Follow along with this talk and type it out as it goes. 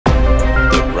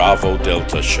BRAVO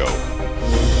Delta Show.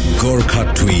 Gorkha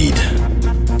Tweed,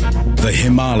 the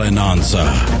Himalayan answer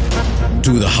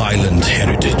to the Highland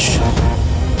heritage.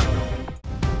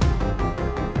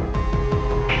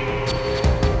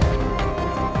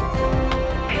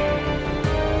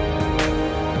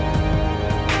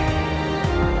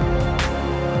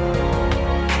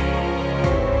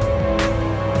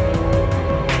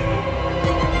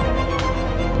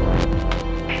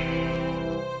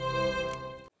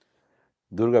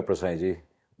 Durga Prasai ji,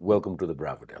 welcome to the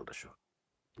BRAVO Delta Show.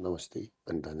 नमस्ते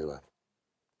अनि धन्यवाद।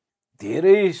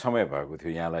 धेरै समय भएको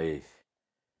थियो यहाँलाई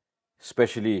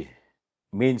स्पेशली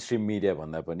मेन स्ट्रिम मिडिया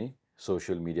भन्दा पनि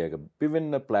सोशल मिडियाका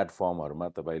विभिन्न प्लेटफर्महरुमा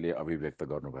तपाईले अभिव्यक्त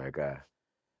गर्नुभएका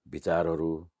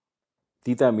विचारहरू,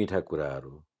 तीता मिठा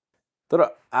कुराहरू, तर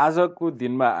आजको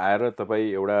दिनमा आएर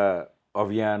तपाई एउटा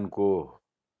अभियानको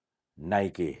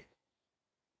नायिके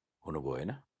हुनुभयो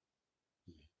हैन?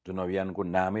 जुन अभियानको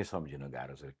नामै सम्झिन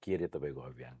गाह्रो छ। के रे तपाईको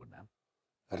अभियानको नाम?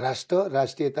 राष्ट्र,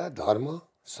 राष्ट्रियता, धर्म,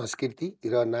 संस्कृति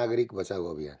र नागरिक बचाउ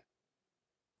अभियान।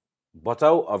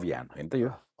 बचाउ अभियान हैन त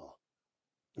यो?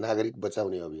 नागरिक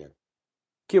बचाउने अभियान।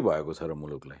 के भएको छ र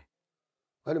मुलुकलाई?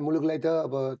 अनि मुलुकलाई त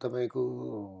अब तपाईको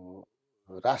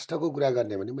राष्ट्रको कुरा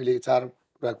गर्ने भने मैले चार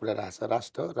कुरा राखेको छ।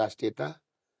 राष्ट्र, राष्ट्रियता,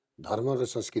 धर्म र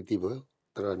संस्कृति भयो,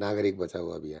 तर नागरिक बचाउ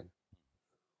अभियान।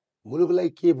 मुलुकलाई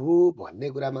के भयो भन्ने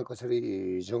कुरामा कसरी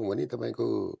जाउँ भने तपाईको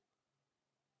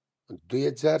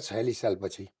 2046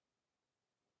 सालपछि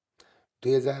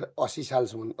 2080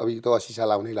 सालसम्म, अब यो त 80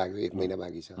 साल आउनै लाग्यो, 1 महिना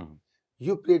बाँकी छ।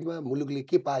 यो पिरियडमा मुलुकले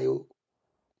के पायो?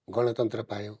 गणतन्त्र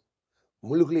पायो,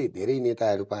 मुलुकले धेरै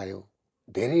नेताहरू पायो,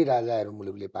 धेरै राजाहरू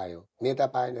मुलुकले पायो, नेता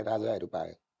पाएन राजाहरू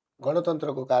पायो।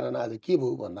 गणतन्त्रको कारण आज के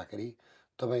भयो भन्दाखेरि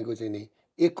तपाईको चाहिँ नि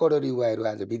 1 करोड युवाहरू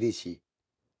आज विदेशी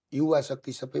युवा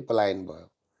शक्ति सबै पलायन भयो।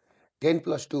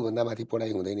 10+2 भन्दा माथि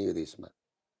पढाइ हुँदैन यो देशमा।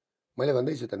 मैले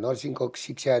भन्दैछु त नर्सिङको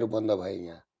शिक्षाहरू बन्द भए,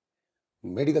 यहाँ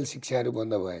मेडिकल शिक्षाहरू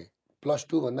बन्द भए,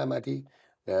 +2 भन्दा माथि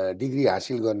डिग्री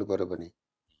हासिल गर्नु पर्यो भने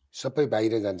सबै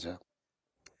बाहिर जान्छ।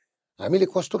 हामीले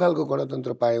कस्तो खालको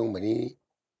गणतन्त्र पायौं भने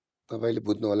तपाईले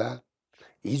बुझ्नु होला।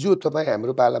 हिजो तपाई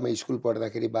हाम्रो पालामा स्कुल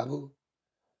पढ्दाखेरि बाबु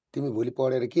तिमी भोलि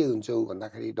पढेर के हुन्छौ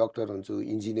भन्दाखेरि डाक्टर हुन्छु,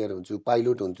 इन्जिनियर हुन्छु,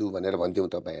 पाइलट हुन्छु भनेर भन्थ्यौं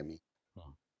तपाई हामी,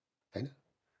 हैन?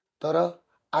 तर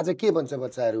आज के भन्छ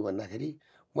बच्चाहरू भन्दाखेरि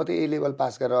म त ए लेभल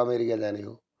पास गरेर अमेरिका जाने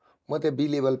हो, म त बी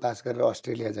लेभल पास गरेर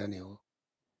अस्ट्रेलिया जाने हो।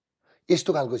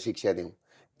 यस्तो खालको शिक्षा दिउँ।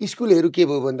 स्कुलहरू के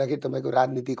भयो भन्दाखेरि तपाईको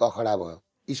राजनीतिक अखडा भयो।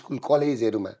 स्कुल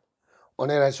कलेजहरूमा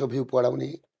अनेरा सोफिउ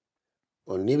पढाउने,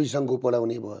 नेभी सङ्घको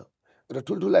पढाउने भयो र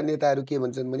ठुल्ठुला नेताहरू के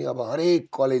भन्छन् भने अब हरेक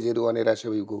कलेजहरू अनेरा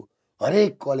सोफिउको,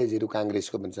 हरेक कलेजहरू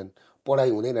काङ्ग्रेसको भन्छन्। पढाइ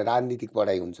हुँदैन, राजनीतिक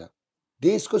पढाइ हुन्छ।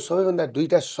 देशको सबैभन्दा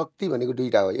दुईटा शक्ति भनेको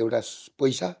दुईटा हो, एउटा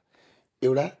पैसा,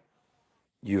 एउटा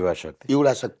युवा शक्ति,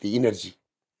 एउटा शक्ति इनर्जी।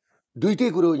 दुईटै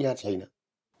कुरो यहाँ छैन।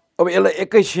 अब यसलाई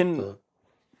एकैछिन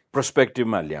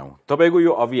पर्सपेक्टिभमा ल्याउँ। तपाईको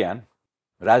यो अभियान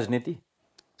राजनीति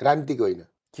राजनीतिक होइन।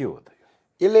 के हो त यो?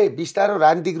 यसले बिस्तारो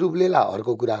राजनीतिक रूप लिएला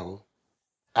अर्को कुरा हो,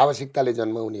 आवश्यकताले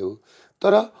जन्माउने हो।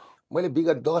 तर मैले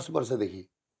विगत 10 वर्षदेखि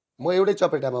म एउटै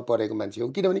चपेटामा परेको मान्छे हो।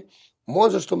 किनभने म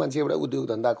जस्तो मान्छे एउटा उद्योग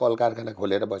धन्दा कल कारखाना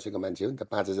खोलेर बसेको मान्छे हो नि त।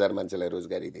 5000 मान्छेलाई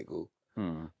रोजगारी दिएको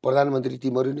प्रधानमन्त्री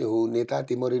तिमीहरू नै हो, नेता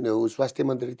तिमीहरू नै हो, स्वास्थ्य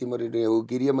मन्त्री तिमीहरू नै हो,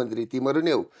 गृहमन्त्री तिमीहरू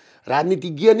नै हो,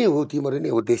 राजनीतिज्ञ नै हो, तिमीहरू नै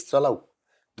हो, देश चलाऊ।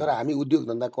 तर हामी उद्योग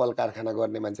धन्दा कल कारखाना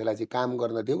गर्ने मान्छेलाई चाहिँ काम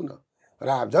गर्न देऊ न। र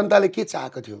जनताले के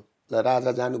चाहेको थियो? ल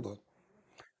राजा जानुभयो,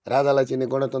 राजालाई चाहिँ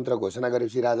गणतन्त्र घोषणा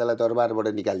गरेपछि राजालाई दरबारबाट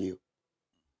निकालियो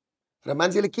र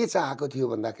मान्छेले के चाहेको थियो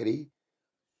भन्दाखेरि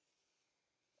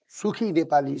सुखी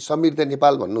नेपाली, समृद्ध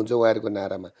नेपाल भन्नुहुन्छ उहाँहरूको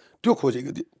नारामा, त्यो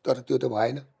खोजेको थियो। तर त्यो त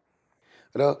भएन।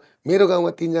 र मेरो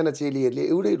गाउँमा 3 जना चेलीहरूले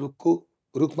एउटै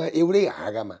रुखमा एउटै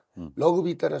हाँगामा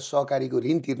लघुवित्त र सहकारीको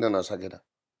ऋण तिर्न नसकेर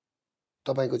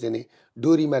तपाईको चाहिँ नि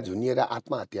डोरीमा झुन्निएर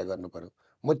आत्महत्या गर्नु पर्यो।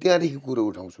 म त्यहाँदेखि कुरो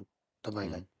उठाउँछु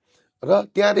तपाईलाई। र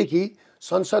त्यहाँदेखि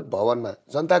संसद भवनमा,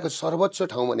 जनताको सर्वोच्च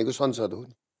ठाउँ भनेको संसद हो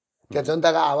नि, त्यहाँ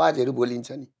जनताका आवाजहरू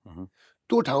बोलिन्छ नि।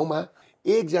 त्यो ठाउँमा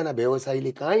एकजना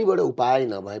व्यवसायीले कहीँबाट उपाय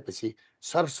नभएपछि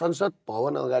संसद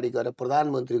भवन अगाडि गएर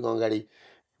प्रधानमन्त्रीको अगाडि,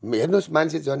 हेर्नुहोस्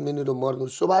मान्छे जन्मिनु र मर्नु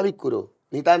स्वाभाविक कुरो,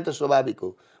 नितान्त स्वाभाविक हो।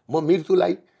 म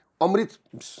मृत्युलाई अमृत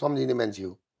सम्झिने मान्छे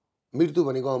हो। मृत्यु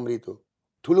भनेको अमृत हो,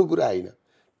 ठुलो कुरा होइन।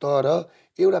 तर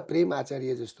एउटा प्रेम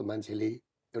आचार्य जस्तो मान्छेले,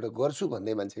 एउटा गर्छु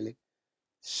भन्ने मान्छेले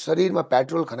शरीरमा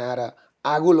पेट्रोल खनाएर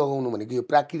आगो लगाउनु भनेको यो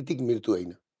प्राकृतिक मृत्यु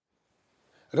होइन।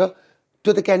 र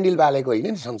त्यो त क्यान्डल बालेको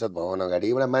होइन नि संसद भवन अगाडि,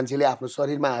 एउटा मान्छेले आफ्नो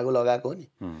शरीरमा आगो लगाएको हो नि।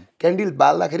 क्यान्डल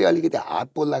बाल्दाखेरि अलिकति हात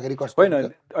पोल्दाखेरि कस्तो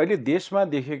होइन? अहिले देशमा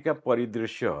देखेका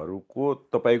परिदृश्यहरूको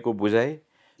तपाईको बुझाइ,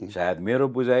 सायद मेरो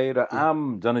बुझाइ र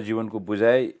आम जनजीवनको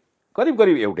बुझाइ करिब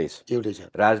करिब एउटै छ।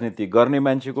 राजनीति गर्ने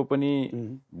मान्छेको पनि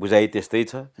बुझाइ त्यस्तै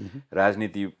छ,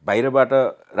 राजनीति बाहिरबाट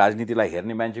राजनीतिलाई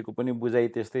हेर्ने मान्छेको पनि बुझाइ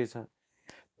त्यस्तै छ,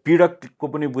 पीडकको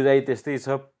पनि बुझाइ त्यस्तै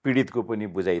छ, पीडितको पनि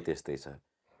बुझाइ त्यस्तै छ।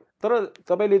 तर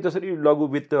तपाईँले जसरी लघु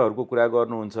वित्तहरूको कुरा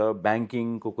गर्नुहुन्छ,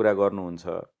 ब्याङ्किङको कुरा गर्नुहुन्छ,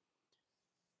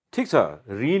 ठिक छ,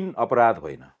 ऋण अपराध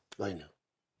होइन,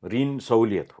 ऋण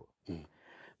सहुलियत हो।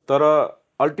 तर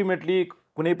अल्टिमेटली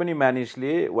कुनै पनि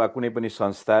मानिसले वा कुनै पनि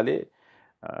संस्थाले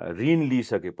ऋण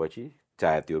लिइसकेपछि,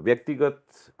 चाहे त्यो व्यक्तिगत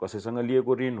कसैसँग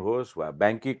लिएको ऋण होस् वा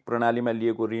ब्याङ्किङ प्रणालीमा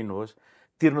लिएको ऋण होस्,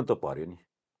 तिर्नु त पर्यो नि,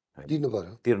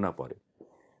 तिर्न पर्यो।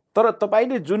 तर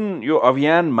तपाईँले जुन यो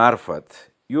अभियान मार्फत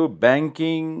यो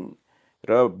ब्याङ्किङ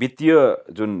र वित्तीय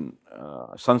जुन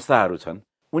संस्थाहरू छन्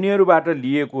उनीहरूबाट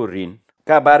लिएको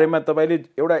ऋणका बारेमा तपाईँले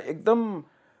एउटा एकदम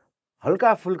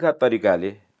हल्का फुल्का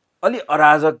तरिकाले अलि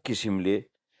अराजक किसिमले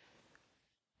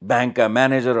ब्याङ्कका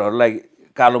म्यानेजरहरूलाई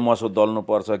कालो मसो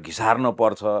दल्नुपर्छ, घिसार्न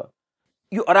पर्छ,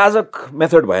 यो अराजक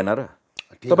मेथड भएन र?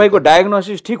 तपाईँको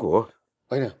डायग्नोसिस ठिक हो?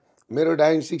 होइन, मेरो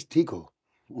डायग्नोसिस ठिक हो।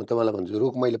 म तपाईँलाई भन्छु,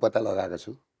 रोग मैले पत्ता लगाएको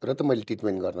छु र त मैले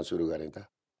ट्रिटमेन्ट गर्न सुरु गरेँ त।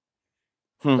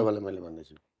 तपाईँलाई मैले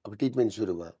भन्दैछु, अब ट्रिटमेन्ट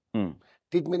सुरु भयो।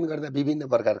 ट्रिटमेन्ट गर्दा विभिन्न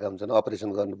प्रकारका हुन्छन्,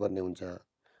 अपरेसन गर्नुपर्ने हुन्छ,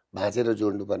 भाँचेर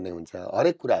जोड्नुपर्ने हुन्छ,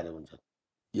 हरेक कुराहरू हुन्छ।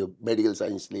 यो मेडिकल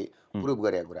साइन्सले प्रुभ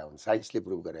गरेका कुरा हुन्, साइन्सले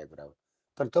प्रुभ गरेका कुरा हो।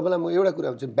 तर तपाईँलाई म एउटा कुरा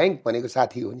भन्छु, ब्याङ्क भनेको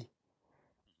साथी हो नि,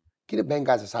 किन ब्याङ्क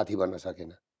आज साथी बन्न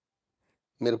सकेन?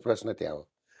 मेरो प्रश्न त्यहाँ हो।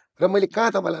 र मैले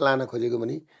कहाँ तपाईँलाई लान खोजेको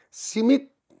भने, सीमित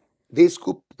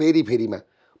देशको पेरिफेरीमा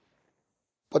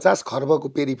 50 खर्बको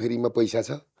पेरिफेरीमा पैसा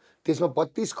छ, त्यसमा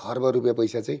 32 खर्ब रुपियाँ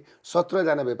पैसा चाहिँ 17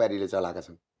 जना व्यापारीले चलाएका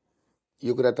छन्।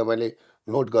 यो कुरा तपाईँले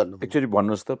नोट गर्नु। एक्चुअली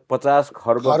भन्नुहोस् त, 50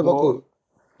 खर्बको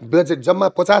बजेट, जम्मा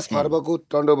 50 खर्बको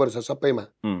टर्नओभर छ सबैमा,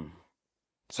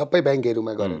 सबै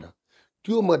ब्याङ्कहरूमा गरेर।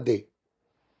 त्यो मध्ये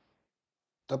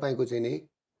तपाईँको चाहिँ नि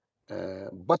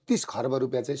 32 खर्ब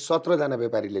रुपियाँ चाहिँ 17 जना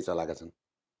व्यापारीले चलाएका छन्।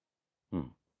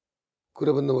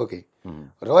 कुरो बुझ्नुभयो कि?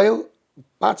 रह्यो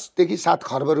 5 देखि 7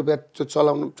 खर्ब रुपियाँ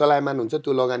चलायमान हुन्छ,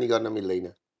 त्यो लगानी गर्न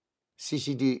मिल्दैन।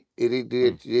 सीसीडी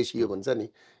रेसियो भन्छ नि,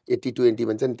 80-20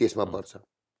 भन्छ नि, त्यसमा पर्छ।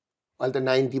 अहिले त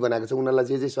 90 बनाएको छ, उनीहरूलाई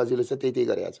जे सजिलो छ त्यही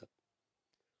गरेको छ।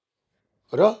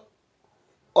 र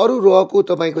अरू रहेको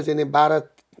तपाईँको चाहिँ नि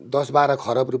 10-12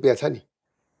 खरब रुपियाँ छ नि,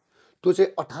 त्यो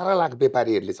चाहिँ 18 लाख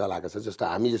व्यापारीहरूले चलाएको छ, जस्तो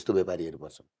हामी जस्तो व्यापारीहरू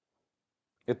पर्छौँ।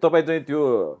 तपाईँ चाहिँ त्यो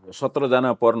 17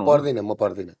 जना पर्नु पर्दैन, म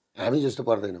पर्दैन, हामी जस्तो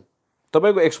पर्दैनौँ।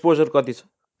 तपाईँको एक्सपोजर कति छ?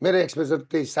 मेरो एक्सपोजर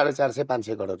त्यही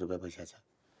 450-500 करोड रुपियाँ पैसा छ।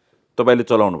 तपाईँले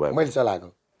चलाउनु भयो? मैले चलाएको,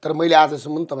 तर मैले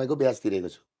आजसम्म तपाईँको ब्याज तिरेको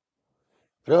छु।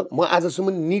 र म आजसम्म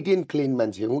निट एन्ड क्लिन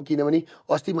मान्छे हुँ, किनभने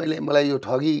अस्ति मलाई यो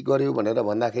ठगी गर्यो भनेर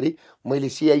भन्दाखेरि मैले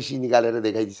सिआइसी निकालेर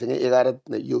देखाइदिएसँगै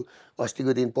 11 यो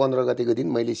अस्तिको दिन 15 गतेको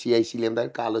दिन मैले सिआइसी ल्याउँदा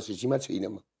कालो सूचीमा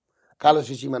छुइनँ। म कालो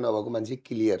सूचीमा नभएको मान्छे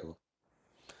क्लियर हो।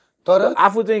 तर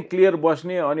आफू चाहिँ क्लियर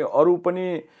बस्ने अनि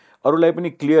अरूलाई पनि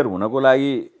क्लियर हुनको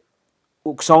लागि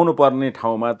उक्साउनु पर्ने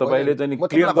ठाउँमा तपाईँले चाहिँ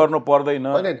क्लियर गर्नु पर्दैन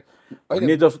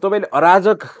भन्ने जस्तो तपाईँले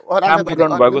अराजक काम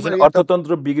गरिरहनु भएको छ।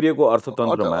 अर्थतन्त्र बिग्रिएको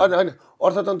अर्थतन्त्रमा होइन,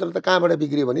 अर्थतन्त्र त कहाँबाट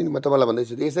बिग्रियो भने नि म तपाईँलाई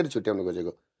भन्दैछु, यसरी छुट्याउनु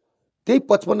खोजेको। त्यही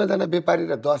 55 जना व्यापारी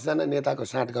र 10 जना नेताको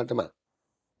साँठगाँठमा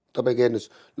तपाईँको हेर्नुहोस्,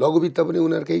 लघुवित्त पनि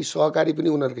उनीहरूकै, सहकारी पनि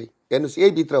उनीहरूकै। हेर्नुहोस्,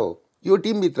 यही भित्र हो, यो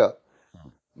टिमभित्र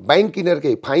ब्याङ्क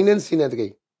यिनीहरूकै, फाइनेन्स यिनीहरूकै,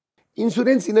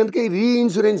 इन्सुरेन्स यिनीहरूकै,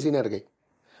 रिइन्सुरेन्स यिनीहरूकै,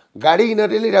 गाडी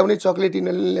यिनीहरूले ल्याउने, चक्लेट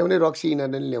यिनीहरूले ल्याउने, रक्सी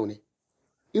यिनीहरूले ल्याउने।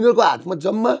 यिनीहरूको हातमा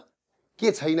जम्मा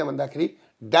के छैन भन्दाखेरि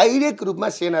डाइरेक्ट रूपमा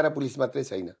सेना र पुलिस मात्रै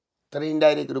छैन, तर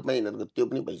इन्डाइरेक्ट रूपमा यिनीहरूको त्यो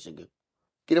पनि भइसक्यो।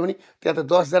 किनभने त्यहाँ त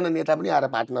 10 जना नेता पनि आएर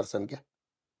पार्टनर छन् क्या।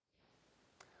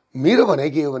 मेरो भनाइ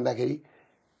के हो भन्दाखेरि,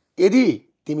 यदि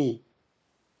तिमी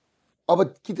अब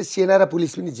कि त सेना र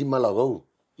पुलिस पनि जिम्मा लगाऊ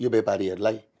यो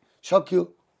व्यापारीहरूलाई, सक्यो।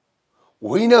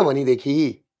 होइन भनेदेखि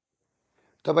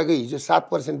तपाईँको हिजो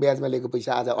 7% ब्याजमा लिएको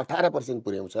पैसा आज 18%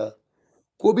 पुर्याउँछ।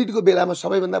 कोभिडको बेलामा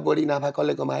सबैभन्दा बढी नाफा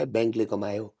कसले कमायो? ब्याङ्कले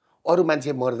कमायो। अरू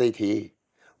मान्छे मर्दै थिए,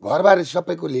 घरबार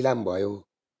सबैको लिलाम भयो।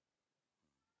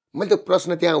 मैले त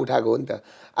प्रश्न त्यहाँ उठाएको हो नि त।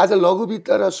 आज लघुवित्त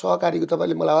र सहकारीको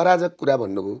तपाईँले मलाई अराजक कुरा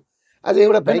भन्नुभयो। आज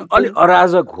एउटा ब्याङ्क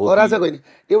अराजक हो, अराजक होइन,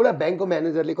 एउटा ब्याङ्कको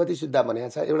म्यानेजरले कति सुविधा भनेको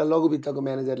छ, एउटा लघुवित्तको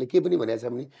म्यानेजरले के पनि भनेको छ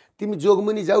भने, तिमी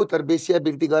जोगमुनि जाऊ तर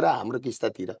वेश्यावृत्ति गर, हाम्रो किस्ता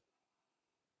तिर।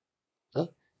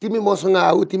 तिमी मसँग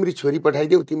आऊ, तिम्रो छोरी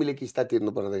पठाइदेऊ, तिमीले किस्ता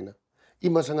तिर्नु पर्दैन। यी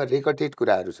मसँग रेकर्डेड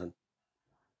कुराहरू छन्,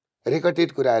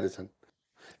 रेकर्डेड कुराहरू छन्।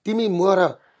 तिमी मर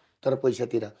तर पैसा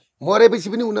तिर। मरेपछि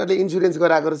पनि उनीहरूले इन्सुरेन्स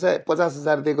गराएको रहेछ,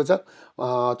 50,000 दिएको छ,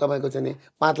 तपाईँको चाहिँ नि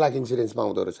 5 लाख इन्सुरेन्स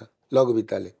पाउँदो रहेछ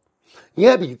लघुवित्तले।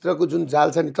 यहाँभित्रको जुन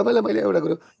जाल छ नि, तपाईँलाई मैले एउटा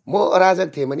कुरो, म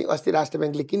अराजक थिएँ भने अस्ति राष्ट्र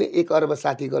ब्याङ्कले किन 1 अर्ब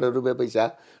 60 करोड रुपियाँ पैसा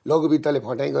लघुवित्तले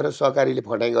फटाइ गर्यो, सहकारीले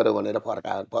फटाइ गर्यो भनेर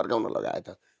फर्काउन लगायो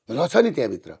त? रहेछ नि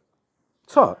त्यहाँभित्र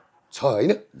छ। छ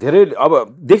होइन धेरै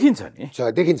अब देखिन्छ नि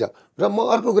देखिन्छ र म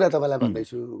अर्को कुरा तपाईँलाई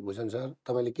भन्दैछु भूषण सर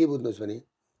तपाईँले के बुझ्नुहोस् भने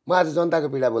म आज जनताको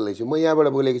पीडा बोल्दैछु म यहाँबाट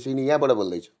बोलेको छुइनँ यहाँबाट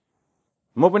बोल्दैछु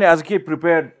म पनि आज के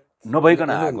प्रिपेयर्ड नभइकन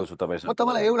आएको छु तपाईँसँग म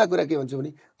तपाईँलाई एउटा कुरा के भन्छु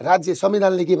भने राज्य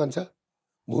संविधानले के भन्छ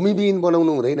भूमिविहीन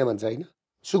बनाउनु हुँदैन भन्छ होइन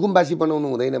सुकुम्बासी बनाउनु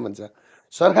हुँदैन भन्छ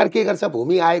सरकार के गर्छ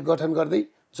भूमि आयोग गठन गर्दै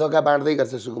जग्गा बाँड्दै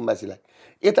गर्छ सुकुम्बासीलाई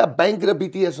यता ब्याङ्क र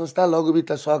वित्तीय संस्था लघु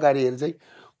वित्त सहकारीहरू चाहिँ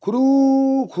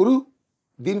खुरु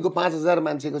दिनको 5,000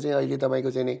 मान्छेको चाहिँ अहिले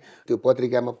तपाईँको चाहिँ नि त्यो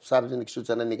पत्रिकामा सार्वजनिक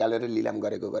सूचना निकालेर लिलाम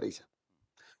गरेको गरेछ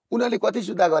उनीहरूले कति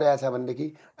सुधार गरेका छ भनेदेखि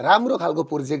राम्रो खालको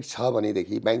प्रोजेक्ट छ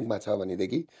भनेदेखि ब्याङ्कमा छ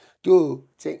भनेदेखि त्यो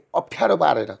चाहिँ अप्ठ्यारो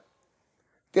पारेर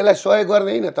त्यसलाई सहयोग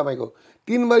गर्ने होइन तपाईँको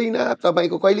 3 महिना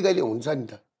तपाईँको कहिले कहिले हुन्छ नि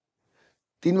त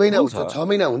 3 महिना हुन्छ 6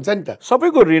 महिना हुन्छ नि त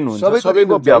सबैको ऋण हुन्छ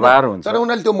सबैको व्यवहार हुन्छ तर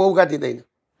उनीहरूले त्यो मौका दिँदैन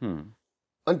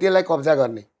अनि त्यसलाई कब्जा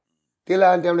गर्ने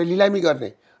त्यसलाई अनि त्यहाँबाट लिलामी गर्ने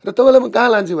र तपाईँलाई म कहाँ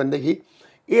लान्छु भनेदेखि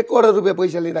 1 करोड रुपियाँ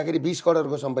पैसा लिँदाखेरि 20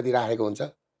 करोडको सम्पत्ति राखेको हुन्छ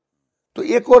त्यो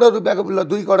 1 करोड रुपियाँको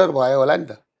 2 करोड भयो होला नि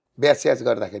त ब्याज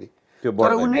गर्दाखेरि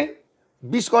तर उनले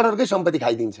 20 करोडकै सम्पत्ति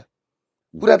खाइदिन्छ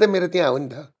कुरा त मेरो त्यहाँ हो नि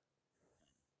त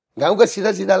गाउँका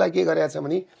सिधालाई के गरेको छ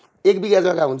भने 1 बिघा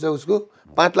जग्गा हुन्छ उसको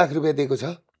 5 लाख रुपियाँ दिएको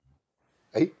छ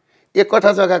है 1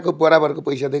 कट्ठा जग्गाको बराबरको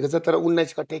पैसा दिएको छ तर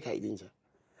 19 कट्ठै खाइदिन्छ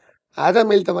आज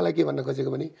मैले तपाईँलाई के भन्न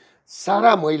खोजेको भने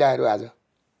सारा महिलाहरू आज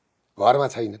घरमा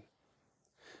छैनन्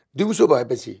दिउँसो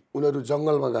भएपछि उनीहरू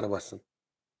जङ्गलमा गएर बस्छन्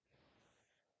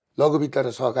लघु वित्त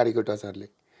र सहकारीको टचरले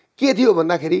के थियो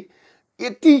भन्दाखेरि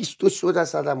यति यस्तो सोझा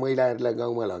सादा महिलाहरूलाई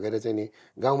गाउँमा लगेर चाहिँ नि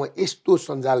गाउँमा यस्तो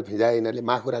सञ्जाल फिजाए यिनीहरूले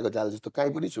माखुराको जाल जस्तो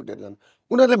काहीँ पनि छुटेर जान्छ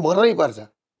उनीहरूले मर्नै पर्छ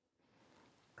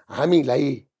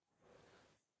हामीलाई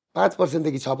 5%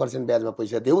 देखि 6% ब्याजमा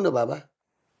पैसा देऊ न बाबा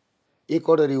 1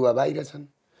 करोड युवा बाहिर छन्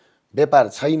व्यापार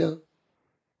छैन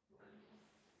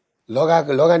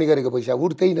लगानी गरेको पैसा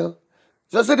उठ्दैन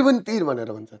जसरी पनि तिर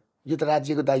भनेर भन्छन् यो त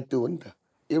राज्यको दायित्व हो नि त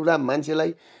एउटा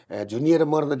मान्छेलाई झुनिएर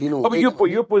मर्न दिनु अब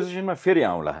यो पोजिसनमा फेरि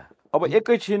आउँला अब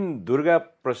एकैछिन दुर्गा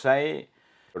प्रसाई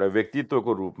एउटा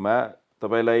व्यक्तित्वको रूपमा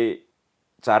तपाईलाई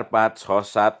 4, 5, 6,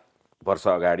 7 वर्ष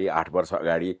अगाडि 8 वर्ष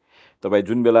अगाडि तपाईँ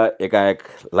जुन बेला एकाएक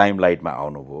लाइमलाइटमा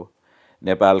आउनुभयो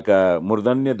नेपालका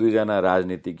मूर्धन्य 2 जना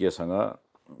राजनीतिज्ञसँग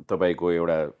तपाईको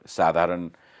एउटा साधारण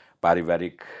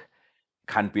पारिवारिक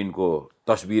खानपिनको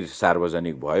तस्बिर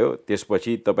सार्वजनिक भयो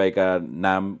त्यसपछि तपाईका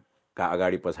नामका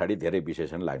अगाडि पछाडि धेरै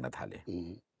विशेषण लाग्न थाले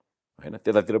हैन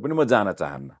त्यतातिर पनि म जान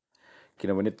चाहन्न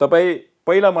किनभने तपाईँ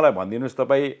पहिला मलाई भनिदिनुस्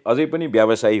तपाईँ अझै पनि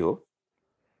व्यवसायी हो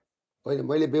होइन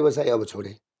मैले व्यवसाय अब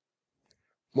छोडे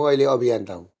म अहिले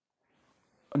अभियन्ता हुँ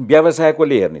अनि व्यवसाय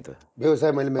कसले हेर्ने त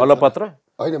व्यवसाय मैले अलपत्र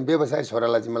होइन व्यवसाय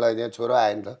छोरालाई चाहिँ मलाई यहाँ छोरो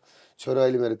आयो नि त छोरो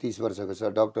अहिले मेरो 30 वर्षको छ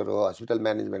डक्टर हो हस्पिटल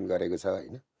म्यानेजमेन्ट गरेको छ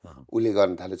होइन उसले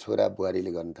गर्न थाल्यो छोरा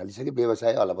बुहारीले गर्न थालिसक्यो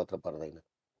व्यवसाय अलपत्र पर्दैन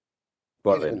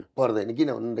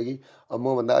किन भन्नुदेखि अब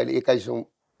मभन्दा अहिले 21औं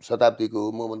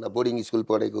शताब्दीको मभन्दा बोर्डिङ स्कुल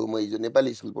पढेको म हिजो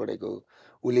नेपाली स्कुल पढेको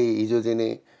उसले हिजो चाहिँ नि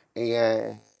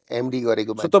यहाँ एमडी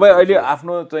गरेको तपाईँ अहिले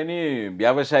आफ्नो चाहिँ नि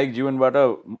व्यावसायिक जीवनबाट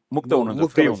मुक्त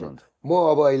हुनुहुन्छ फ्री हुनुहुन्छ म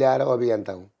अब अहिले आएर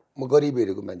अभियन्ता हुँ म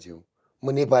गरिबहरूको मान्छे हुँ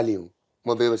म नेपाली हुँ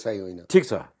म व्यवसायी होइन ठिक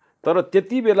छ तर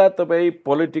त्यति बेला तपाईँ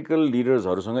पोलिटिकल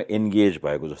लिडर्सहरूसँग एन्गेज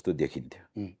भएको जस्तो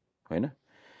देखिन्थ्यो हैन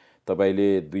तपाईले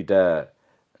दुईटा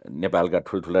नेपालका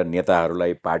ठुलठुला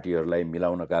नेताहरूलाई पार्टीहरूलाई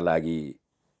मिलाउनका लागि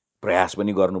प्रयास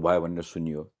पनि गर्नुभयो भनेर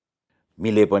सुनियो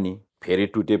मिले पनि फेरि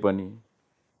टुटे पनि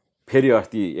फेरि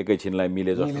अस्ति एकैछिनलाई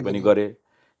मिले जस्तो पनि गरे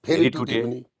फेरि टुटे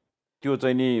त्यो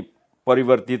चाहिँ नि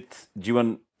परिवर्तित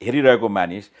जीवन हेरिरहेको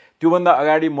मानिस त्योभन्दा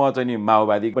अगाडि म चाहिँ नि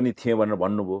माओवादी पनि थिएँ भनेर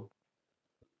भन्नुभयो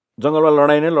जङ्गलमा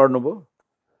लडाइँ नै लड्नुभयो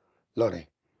लडाइँ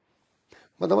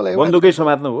म तपाईँलाई बन्दुकै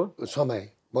समात्नुभयो समय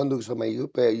बन्दुक समाइयो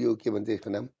यो के भन्छ यसको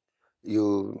नाम यो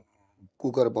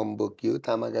कुकर बम बोकियो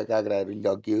तामाका काग्राहरू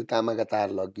लगियो तामाका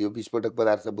तार लगियो विस्फोटक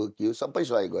पदार्थ बोकियो सबै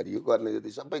सहयोग गरियो गर्ने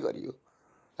जति सबै गरियो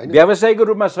व्यावसायिक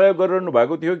रूपमा सहयोग गरिरहनु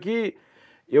भएको थियो कि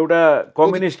एउटा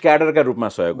कम्युनिस्ट क्याडरका रूपमा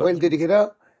सहयोग मैले त्यतिखेर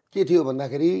के थियो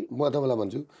भन्दाखेरि म तपाईँलाई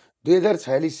भन्छु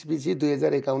 2046 पछि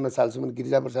 2051 सालसम्म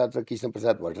गिरिजाप्रसाद र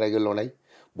कृष्णप्रसाद भट्टराईको लडाइँ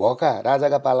भएका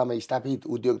राजाका पालामा स्थापित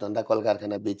उद्योग धन्दा कल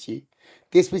कारखाना बेची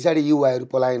त्यस पछाडि युवाहरू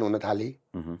पलायन हुन थाले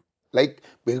लाइक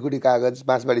भेलकुटी कागज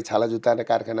बाँसबाडी छाला जुत्ता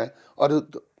कारखाना अरू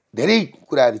धेरै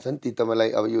कुराहरू छन् ती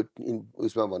तपाईँलाई अब यो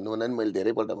उसमा भन्नु भन्दा पनि मैले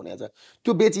धेरैपल्ट भनेको छ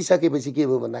त्यो बेचिसकेपछि के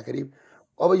भयो भन्दाखेरि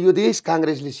अब यो देश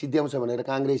काङ्ग्रेसले सिद्ध्याउँछ भनेर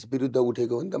काङ्ग्रेस विरुद्ध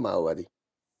उठेको हो नि त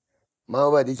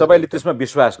माओवादी तपाईले त्यसमा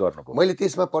विश्वास गर्नुभयो मैले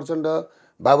त्यसमा प्रचण्ड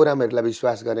बाबुरामहरूलाई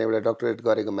विश्वास गरेँ एउटा डक्टरेट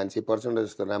गरेको मान्छे प्रचण्ड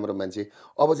जस्तो राम्रो मान्छे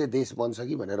अब चाहिँ देश बन्छ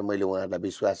कि भनेर मैले उहाँहरूलाई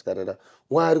विश्वास गरेर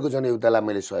उहाँहरूको जनयुद्धलाई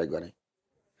मैले सहयोग गरेँ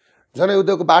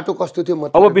जनयुद्धको बाटो कस्तो थियो म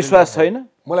अब विश्वास छैन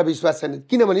मलाई विश्वास छैन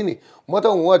किनभने नि म त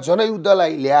उहाँ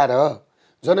जनयुद्धलाई ल्याएर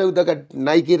जनयुद्धका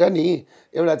नायकी र नि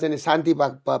एउटा चाहिँ शान्ति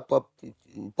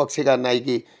पक्षका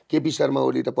नायकी केपी शर्मा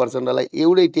ओली र प्रचण्डलाई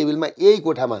एउटै टेबलमा यही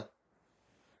कोठामा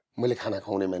मैले खाना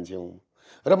खुवाउने मान्छे हुँ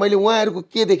र मैले उहाँहरूको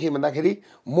के देखेँ भन्दाखेरि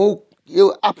यो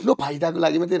आफ्नो फाइदाको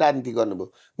लागि मात्रै राजनीति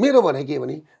गर्नुभयो। मेरो भनाइ के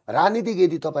भने राजनीति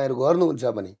यदि तपाईँहरू गर्नुहुन्छ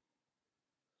भने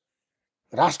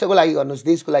राष्ट्रको लागि गर्नुहोस्,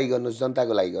 देशको लागि गर्नुहोस्,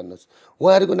 जनताको लागि गर्नुहोस्।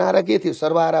 उहाँहरूको नारा के थियो?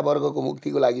 सर्वहारा वर्गको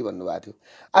मुक्तिको लागि भन्नुभएको थियो।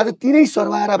 आज तिनै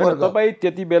सर्वहारा वर्ग तपाईँ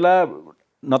त्यति बेला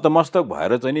नतमस्तक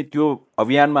भएर चाहिँ नि त्यो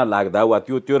अभियानमा लाग्दा वा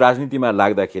त्यो राजनीतिमा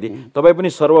लाग्दाखेरि तपाईँ पनि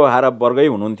सर्वहारा वर्गै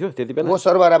हुनुहुन्थ्यो त्यति बेला? म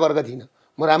सर्वहारा वर्ग थिइनँ,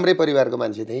 म राम्रै परिवारको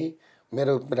मान्छे थिएँ,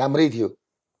 मेरो राम्रै थियो।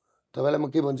 तपाईँलाई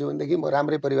म के भन्छु भनेदेखि म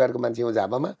राम्रै परिवारको मान्छे हो,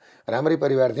 झापामा राम्रै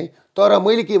परिवार थिएँ। तर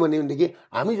मैले के भने भनेदेखि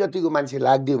हामी जतिको मान्छे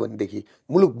लाग्दियो भनेदेखि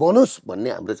मुलुक बनोस् भन्ने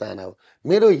हाम्रो चाहना हो।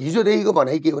 मेरो हिजोदेखिको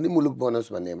भनाइ के हो भने मुलुक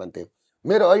बनोस् भन्ने भन्थ्यो।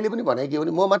 मेरो अहिले पनि भनाइ के हो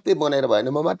भने म मात्रै बनाएर भएन,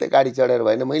 म मात्रै गाडी चढेर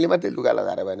भएन, मैले मात्रै लुगा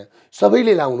लगाएर भएन,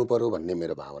 सबैले लाउनु पर्यो भन्ने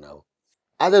मेरो भावना हो।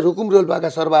 आज रुकुम रोल्पाका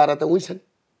सर्वहारा त उही छन्।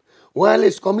 उहाँले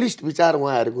कम्युनिस्ट विचार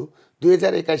उहाँहरूको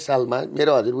 2021 सालमा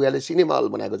मेरो हजुरबुवाले सिनेमा हल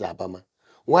बनाएको झापामा,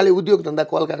 उहाँले उद्योग धन्दा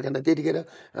कल कारखाना त्यतिखेर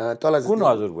तल कुन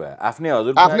हजुरबुवा? आफ्नै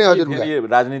हजुरबुवा? आफ्नै हजुरबुवा,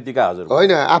 राजनीतिका हजुरबुवा?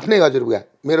 होइन, आफ्नै हजुरबुवा,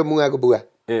 मेरो मुवाको बुवा।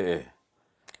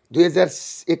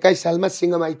 2021 सालमा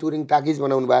सिंहमाई टुरिङ टाकिज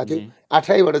बनाउनु भएको थियो।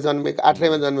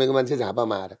 8मा जन्मेको मान्छे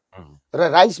झापामा आएर र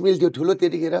राइस मिल थियो ठुलो।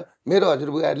 त्यतिखेर मेरो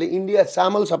हजुरबुवाहरूले इन्डिया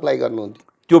चामल सप्लाई गर्नुहुन्थ्यो।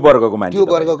 त्यो वर्गको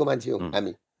मान्छे हौँ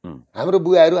हामी। हाम्रो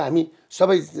बुवाहरू हामी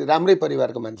सबै राम्रै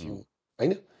परिवारको मान्छे हौँ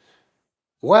होइन।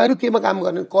 उहाँहरू केमा काम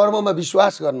गर्ने? कर्ममा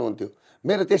विश्वास गर्नुहुन्थ्यो।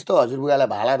 मेरो त्यस्तो हजुरबुवालाई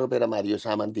भाला रोपेर मारियो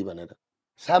सामन्ती भनेर।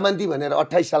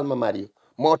 28 सालमा मारियो।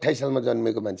 म 28 सालमा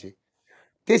जन्मेको मान्छे।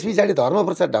 त्यस पछाडि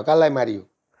धर्मप्रसाद ढकाललाई मारियो।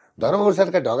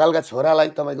 धर्मप्रसादका ढकालका छोरालाई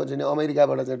तपाईँको चाहिँ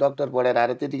अमेरिकाबाट चाहिँ डक्टर पढेर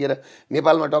आएर, त्यतिखेर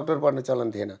नेपालमा डक्टर पढ्ने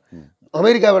चलन थिएन,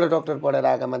 अमेरिकाबाट डक्टर पढेर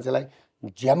आएका मान्छेलाई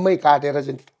झ्याम्मै काटेर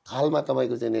चाहिँ थालमा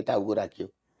तपाईँको चाहिँ टाउको राखियो।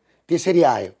 त्यसरी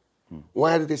आयो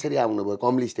उहाँहरू, त्यसरी आउनुभयो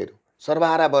कम्युनिस्टहरू,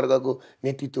 सर्वहारा वर्गको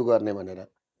नेतृत्व गर्ने भनेर।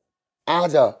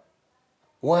 आज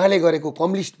उहाँले गरेको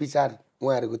कम्युनिस्ट विचार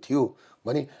उहाँहरूको थियो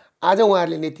भने आज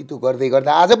उहाँहरूले नेतृत्व गर्दै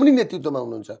गर्दा आज पनि नेतृत्वमा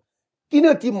हुनुहुन्छ।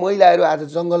 किन ती महिलाहरू आज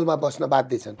जङ्गलमा बस्न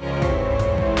बाध्य छन्?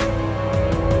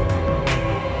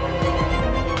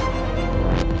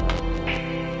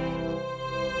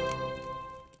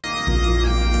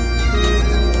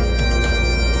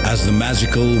 As the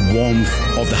magical warmth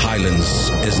of the highlands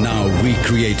is now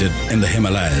recreated in the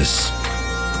Himalayas,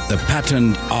 the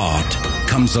patterned art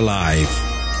comes alive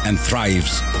and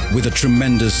thrives with a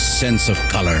tremendous sense of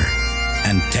color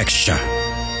and texture.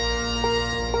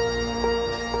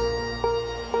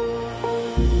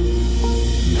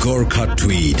 Gorkha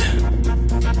tweed,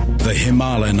 the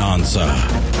Himalayan answer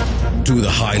to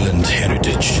the Highland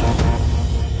heritage.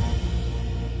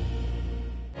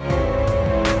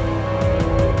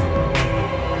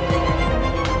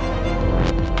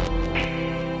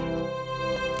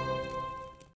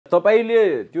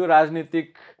 तपाईले त्यो राजनीतिक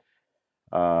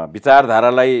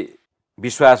विचारधारालाई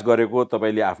विश्वास गरेको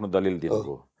तपाईले आफ्नो दलिल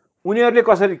दिनुभयो। उनीहरूले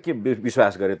कसरी के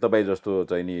विश्वास गरे? तपाईँ जस्तो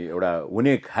चाहिँ नि एउटा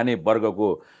हुने खाने वर्गको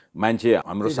मान्छे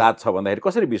हाम्रो साथ छ भन्दाखेरि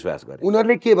कसरी विश्वास गरे?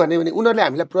 उनीहरूले के भने उनीहरूले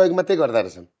हामीलाई प्रयोग मात्रै गर्दा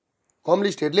रहेछन्।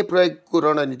 कम्युनिस्टहरूले प्रयोगको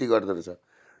रणनीति गर्दो रहेछ,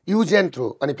 युज एन्ड थ्रो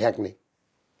अनि फ्याँक्ने।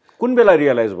 कुन बेला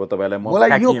रियलाइज भयो तपाईँलाई?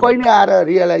 मलाई यो कहिले आएर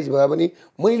रियलाइज भयो भने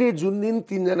मैले जुन दिन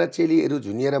 3 जना चेलीहरू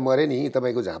झुनिएर मरे नि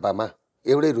तपाईँको झापामा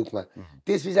एउटै रुखमा,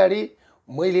 त्यस पछाडि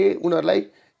मैले उनीहरूलाई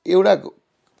एउटा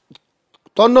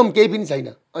तन्नम केही पनि छैन।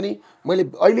 अनि मैले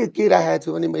अहिले के राखेको छु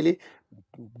भने मैले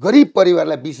गरिब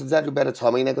परिवारलाई 20,000 रुपियाँ र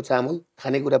 6 महिनाको चामल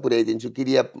खानेकुरा पुर्याइदिन्छु।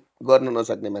 क्रिया गर्न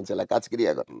नसक्ने मान्छेलाई,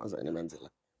 काजक्रिया गर्न नसक्ने मान्छेलाई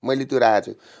मैले त्यो राखेको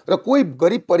छु। र कोही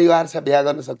गरिब परिवार छ बिहा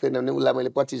गर्न सक्दैन भने उसलाई मैले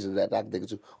 25,000 राखिदिएको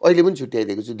छु। अहिले पनि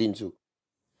छुट्याइदिएको छु, दिन्छु।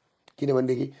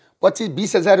 किनभनेदेखि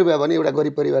 20,000 रुपियाँ भने एउटा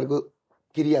गरिब परिवारको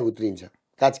क्रिया उत्रिन्छ,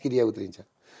 काजक्रिया उत्रिन्छ।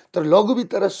 तर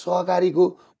लघुवित्त र सहकारीको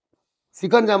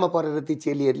सिकन्जामा परेर ती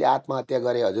चेलीहरूले आत्महत्या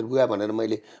गरे हजुरबुवा भनेर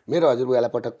मैले मेरो हजुरबुवालाई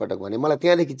पटक पटक भने मलाई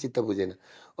त्यहाँदेखि चित्त बुझेन।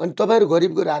 अनि तपाईँहरू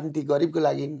गरिबको राजनीति, गरिबको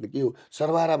लागि के हो?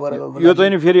 सर्वहारा वर्ग यो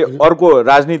चाहिँ फेरि अर्को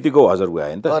राजनीतिको हजुरबुवा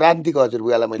हैन त? राजनीतिको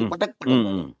हजुरबुवालाई मैले पटक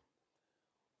पटक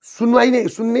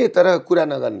सुन्ने तर कुरा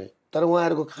नगर्ने। तर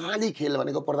उहाँहरूको खाली खेल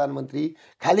भनेको प्रधानमन्त्री,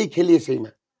 खाली खेल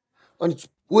यसैमा। अनि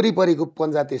वरिपरिको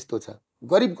पन्जा त्यस्तो छ,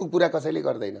 गरिबको कुरा कसैले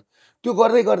गर्दैन। त्यो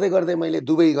गर्दै गर्दै गर्दै मैले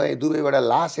दुबई गएँ। दुबईबाट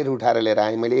लासहरू उठाएर लिएर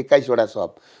आएँ मैले 21वटा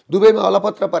सब। दुबईमा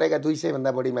अलपत्र परेका 200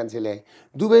 भन्दा बढी मान्छे ल्याएँ।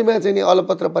 दुबईमा चाहिँ नि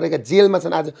अलपत्र परेका जेलमा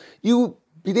छन् आज।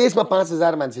 विदेशमा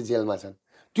 5,000 मान्छे जेलमा छन्।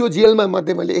 त्यो जेलमा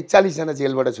मध्ये मैले 41 जना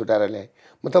जेलबाट छुटाएर ल्याएँ।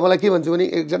 म तपाईँलाई के भन्छु भने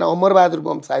एकजना अमरबहादुर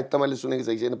बम, सायद तपाईँले सुनेको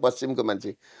छैन, पश्चिमको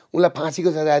मान्छे, उनलाई फाँसीको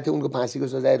सजाय थियो। उनको फाँसीको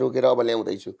सजाय रोकेर अब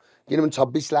ल्याउँदैछु। किनभने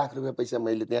 26 लाख रुपियाँ पैसा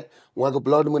मैले त्यहाँ उहाँको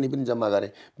ब्लड मनी पनि जम्मा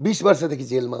गरेँ। 20 वर्षदेखि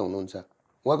जेलमा हुनुहुन्छ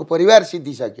उहाँको परिवार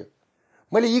सिद्धिसक्यो।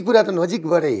 मैले यी कुरा त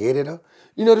नजिकबाट हेरेर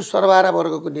यिनीहरू सर्वहारा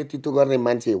वर्गको नेतृत्व गर्ने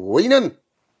मान्छे होइनन्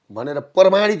भनेर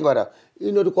प्रमाणित भएर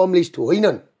यिनीहरू कम्युनिस्ट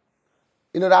होइनन्,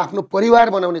 यिनीहरू आफ्नो परिवार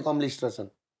बनाउने कम्युनिस्ट रहेछन्।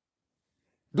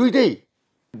 दुइटै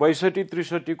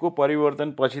 62-63 को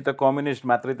परिवर्तन पछि त कम्युनिस्ट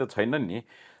मात्रै त छैनन् नि,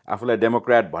 आफूलाई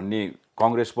डेमोक्रेट भन्ने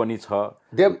कांग्रेस पनि छ,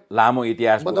 लामो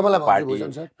इतिहास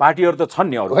पार्टीहरू त छन्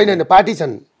नि अरू। होइन, पार्टी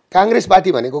छन्। कांग्रेस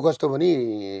पार्टी भनेको कस्तो भने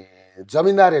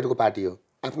जमिनदारहरूको पार्टी हो,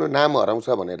 आफ्नो नाम हराउँछ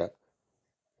भनेर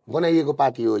बनाइएको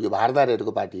पार्टी हो, यो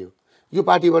भारदारहरूको पार्टी हो। यो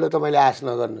पार्टीबाट तपाईँले आश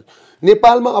नगर्नुहोस्।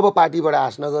 नेपालमा अब पार्टीबाट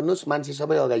आश नगर्नुहोस्, मान्छे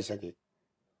सबै अगाइसके,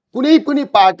 कुनै पनि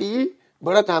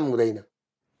पार्टीबाट काम हुँदैन।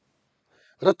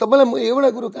 र तपाईँलाई म एउटा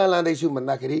कुरो कहाँ लाँदैछु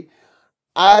भन्दाखेरि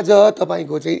आज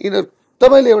तपाईँको चाहिँ यिनीहरू,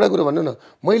 तपाईँले एउटा कुरो भन्नु न,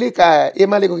 मैले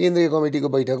एमालेको केन्द्रीय कमिटीको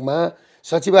बैठकमा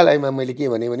सचिवालयमा मैले के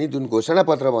भने जुन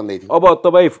घोषणापत्र भन्दै थियो। अब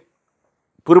तपाईँ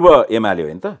पूर्व एमाले हो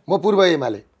नि त? म पूर्व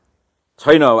एमाले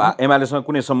छैन, एमालेसँग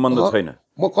कुनै सम्बन्ध छैन।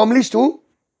 म कम्युनिस्ट हुँ,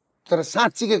 तर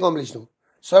साँच्चीकै कम्युनिस्ट हुँ,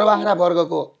 सर्वहारा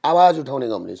वर्गको आवाज उठाउने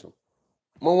कम्युनिस्ट हुँ।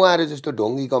 म उहाँहरू जस्तो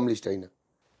ढोङ्गी कम्युनिस्ट होइन।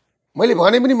 मैले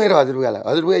भने पनि मेरो हजुरबुवालाई,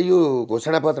 हजुरबुवा यो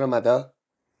घोषणापत्रमा त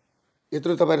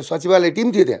यत्रो तपाईँहरू सचिवालय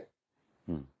टिम थियो, त्यहाँ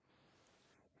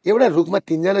एउटा रुखमा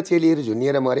 3 जना चेलीहरू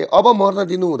झुन्निएर मरे, अब मर्न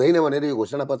दिनु हुँदैन भनेर यो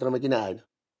घोषणापत्रमा किन आएन?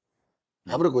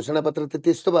 हाम्रो घोषणापत्र त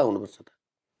त्यस्तो भए हुनुपर्छ त।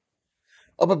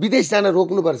 अब विदेश जान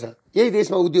रोक्नुपर्छ, यही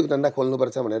देशमा उद्योग धन्दा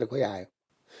खोल्नुपर्छ भनेर खोइ आयो।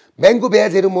 ब्याङ्कको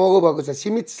ब्याजहरू महँगो भएको छ,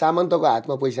 सीमित सामन्तको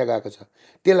हातमा पैसा गएको छ,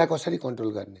 त्यसलाई कसरी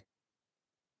कन्ट्रोल गर्ने?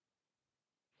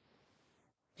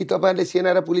 कि तपाईँहरूले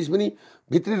सेना र पुलिस पनि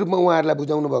भित्री रूपमा उहाँहरूलाई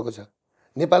बुझाउनु भएको छ?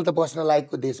 नेपाल त बस्न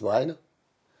लायकको देश भएन।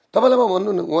 तपाईँलाई म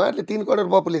भन्नु न, उहाँहरूले 3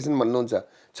 करोड पपुलेसन भन्नुहुन्छ,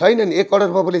 छैन नि। 1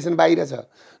 करोड पपुलेसन बाहिर छ,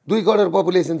 2 करोड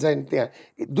पपुलेसन छैन त्यहाँ।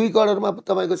 2 करोडमा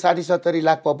तपाईँको 60-70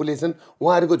 लाख पपुलेसन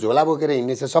उहाँहरूको झोला बोकेर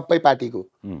हिँड्ने छ, सबै पार्टीको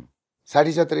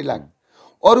 60-70 लाख।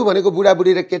 अरू भनेको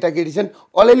बुढाबुढी र केटाकेटी छन्,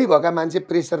 अलिअलि भएका मान्छे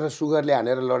प्रेसर र सुगरले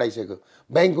हानेर लडाइसक्यो,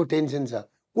 ब्याङ्कको टेन्सन छ,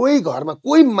 कोही घरमा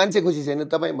कोही मान्छे खुसी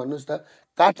छैन। तपाईँ भन्नुहोस् त,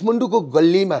 काठमाडौँको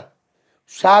गल्लीमा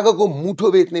सागको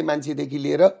मुठो बेच्ने मान्छेदेखि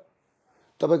लिएर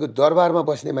तपाईँको दरबारमा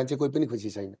बस्ने मान्छे कोही पनि खुसी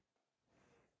छैन।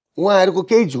 उहाँहरूको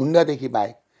केही झुन्डदेखि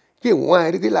बाहेक के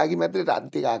उहाँहरूकै लागि मात्रै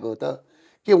राजनीति आएको हो त?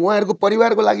 के उहाँहरूको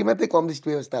परिवारको लागि मात्रै कम्युनिस्ट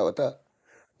व्यवस्था हो त?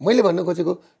 मैले भन्न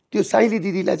खोजेको त्यो साइली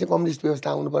दिदीलाई चाहिँ कम्युनिस्ट व्यवस्था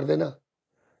आउनु पर्दैन।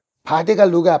 फाटेका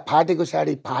लुगा, फाटेको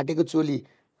साडी, फाटेको चोली,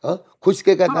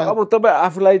 खुस्केका दाँत। अब तपाईँ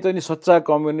आफूलाई चाहिँ नि सच्चा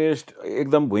कम्युनिस्ट,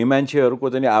 एकदम भुइँ मान्छेहरूको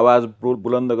चाहिँ आवाज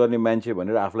बुलन्द गर्ने मान्छे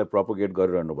भनेर आफूलाई प्रोपोगेट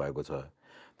गरिरहनु भएको छ।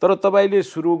 तर तपाईँले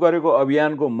सुरु गरेको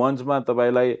अभियानको मञ्चमा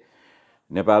तपाईँलाई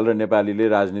नेपाल र नेपालीले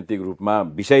राजनीतिक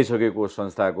रूपमा बिसाइसकेको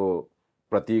संस्थाको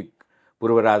प्रतीक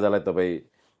पूर्व राजालाई तपाईँ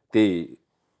त्यही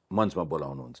मञ्चमा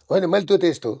बोलाउनुहुन्छ। होइन, मैले त्यो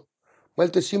त्यस्तो, मैले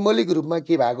त्यो सिम्बोलिक रूपमा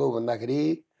के भएको भन्दाखेरि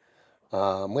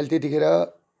मैले त्यतिखेर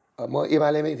म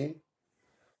एमालेमै थिएँ।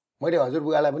 मैले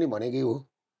हजुरबुवालाई पनि भनेकै हो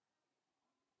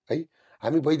है,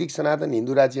 हामी वैदिक सनातन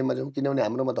हिन्दू राज्यमा जाउँ, किनभने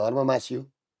हाम्रोमा धर्म मासियो।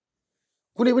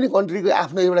 कुनै पनि कन्ट्रीको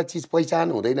आफ्नो एउटा चिज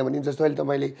पहिचान हुँदैन भने जस्तो अहिले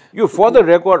तपाईँले यो for the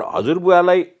record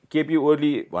हजुरबुवालाई KP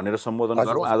Oli भनेर सम्बोधन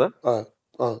गरौँ आज।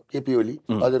 केपी ओली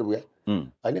हजुरबुवा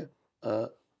होइन,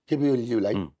 केपी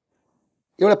ओलीज्यूलाई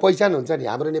एउटा पहिचान हुन्छ नि,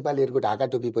 हाम्रो नेपालीहरूको ढाका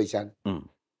टोपी पहिचान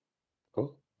हो,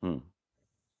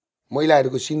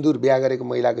 महिलाहरूको सिन्दुर, बिहा गरेको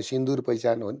महिलाको सिन्दुर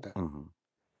पहिचान हो नि त।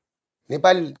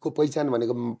 नेपालको पहिचान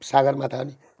भनेको सागरमाथा हो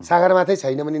नि, सागरमाथै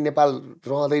छैन भने नेपाल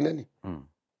रहँदैन नि,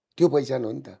 त्यो पहिचान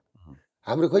हो नि त।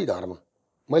 हाम्रो खोइ धर्म,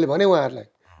 मैले भने उहाँहरूलाई,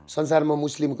 संसारमा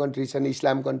मुस्लिम कन्ट्री छन्,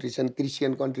 इस्लाम कन्ट्री छन्,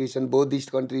 क्रिस्चियन कन्ट्री छन्, बौद्धिस्ट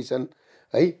कन्ट्री छन्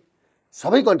है,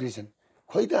 सबै कन्ट्री छन्,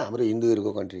 खोइ त हाम्रो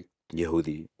हिन्दूहरूको कन्ट्री,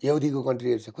 यहुदीको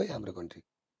कन्ट्रीहरू छ, खोइ हाम्रो कन्ट्री।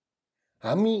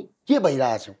 हामी के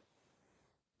भइरहेछौँ?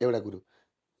 एउटा कुरो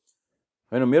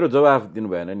होइन, मेरो जवाफ दिनु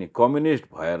भएन नि। कम्युनिस्ट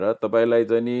भएर तपाईँलाई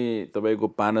चाहिँ नि तपाईँको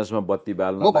पानसमा बत्ती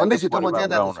बाल्न म भन्दैछु त, म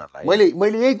त्यहाँ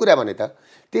मैले यही कुरा भने त।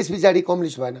 त्यस पछाडि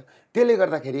कम्युनिस्ट भएन, त्यसले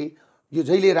गर्दाखेरि यो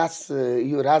जहिले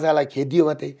यो राजालाई खेदियो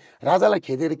मात्रै, राजालाई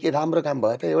खेदेर के राम्रो काम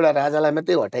भयो त? एउटा राजालाई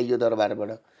मात्रै हटाइयो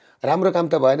दरबारबाट, राम्रो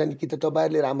काम त भएन नि। कि त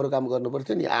तपाईँहरूले राम्रो काम गर्नु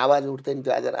पर्थ्यो नि, आवाज उठ्दैन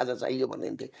थियो, आज राजा चाहियो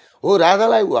भन्नुहुन्थ्यो। हो,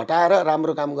 राजालाई हटाएर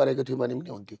राम्रो काम गरेको थियो भने पनि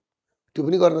हुन्थ्यो, त्यो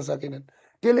पनि गर्न सकेनन्।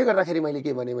 त्यसले गर्दाखेरि मैले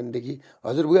के भने भनेदेखि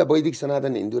हजुरबुवा वैदिक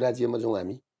सनातन हिन्दू राज्यमा जाउँ,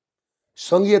 हामी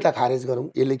सङ्घीयता खारेज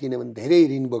गरौँ। यसले किनभने धेरै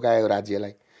ऋण बोकायो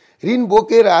राज्यलाई, ऋण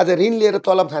बोकेर आज ऋण लिएर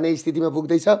तलब खाने स्थितिमा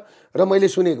पुग्दैछ। र मैले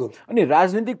सुनेको अनि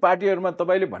राजनीतिक पार्टीहरूमा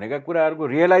तपाईँले भनेका कुराहरूको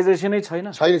रियलाइजेसनै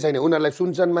छैन। छैन, उनीहरूलाई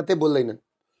सुन्छन् मात्रै, बोल्दैनन्।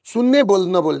 सुन्ने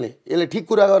नबोल्ने, यसले ठिक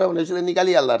कुरा गर भनेपछि त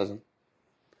निकालिहाल्दा रहेछन्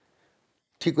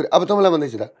ठिक कुरा। अब तपाईँलाई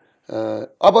भन्दैछु त,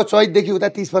 अब चैतदेखि उता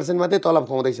 30% मात्रै तलब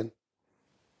खुवाउँदैछन्,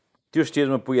 त्यो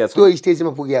स्टेजमा पुगेको छ, त्यो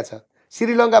स्टेजमा पुगेको छ।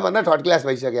 श्रीलङ्का भन्दा थर्ड क्लास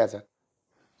भइसकेको छ।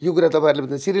 यो कुरा तपाईँहरूले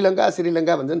भन्छ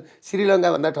श्रीलङ्का भन्छन्,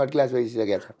 श्रीलङ्काभन्दा थर्ड क्लास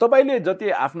भइसकेको छ। तपाईँले जति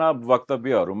आफ्ना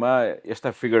वक्तव्यहरूमा यस्ता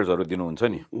फिगर्सहरू दिनुहुन्छ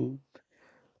नि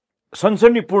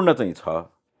सनसनीपूर्ण चाहिँ छ,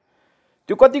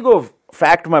 त्यो कतिको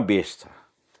फ्याक्टमा बेस छ?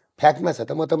 फ्याक्टमा छ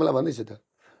त, म तपाईँलाई भन्दैछु त।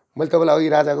 मैले तपाईँलाई अघि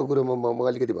राजाको कुरो म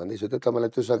अलिकति भन्दैछु त, तपाईँलाई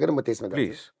त्यो सकेर म त्यसमा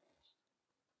प्लिज।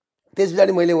 त्यस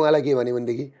पछाडि मैले उहाँलाई के भने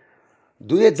भनेदेखि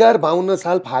 2052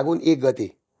 साल फागुन 1 गते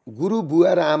गुरु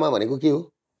बुवा र आमा भनेको के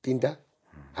हो? 3टा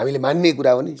हामीले मान्ने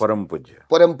कुरा हो नि, परम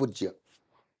पूज्य।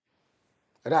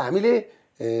 र हामीले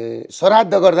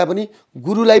श्राद्ध गर्दा पनि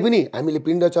गुरुलाई पनि हामीले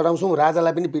पिण्ड चढाउँछौँ,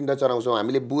 राजालाई पनि पिण्ड चढाउँछौँ।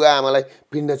 हामीले बुवा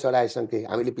आमालाई पिण्ड चढाएसँगै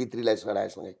हामीले पितृलाई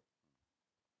चढाएसँगै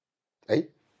है,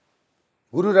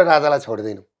 गुरु र राजालाई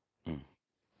छोड्दैनौँ।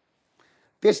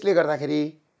 त्यसले गर्दाखेरि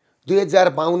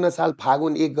 2052 साल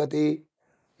फागुन 1 गते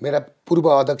मेरा पूर्व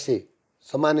अध्यक्ष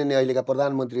सम्माननीय अहिलेका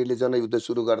प्रधानमन्त्रीले जनयुद्ध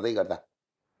सुरु गर्दै गर्दा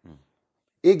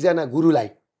एकजना गुरुलाई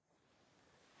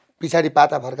पछाडि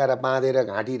पाता फर्काएर बाँधेर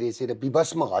घाँटी रेसेर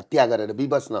विभस्म हत्या गरेर,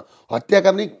 विभस्म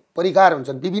हत्याका पनि परिकार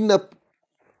हुन्छन्, विभिन्न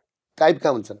टाइपका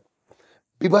हुन्छन्।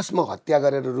 विभस्म हत्या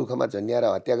गरेर रुखमा झन्याएर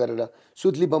हत्या गरेर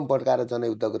सुत्ली बम पड्काएर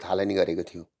जनयुद्धको थालनी गरेको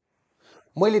थियो।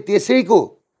 मैले त्यसैको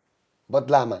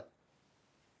बदलामा,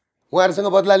 उहाँहरूसँग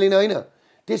बदला लिन होइन,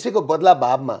 त्यसैको बदला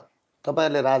भावमा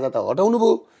तपाईँहरूले राजा त हटाउनु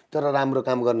भयो तर राम्रो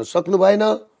काम गर्न सक्नु भएन।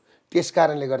 त्यस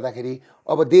कारणले गर्दाखेरि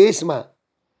अब देशमा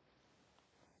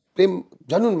प्रेम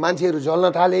झनुन मान्छेहरू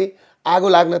जल्न थाले, आगो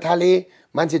लाग्न थाले,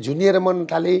 मान्छे झुन्डिएर मर्न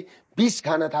थाले, विष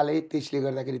खान थाले। त्यसले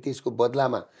गर्दाखेरि त्यसको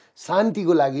बदलामा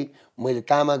शान्तिको लागि मैले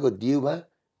तामाको दिउमा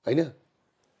होइन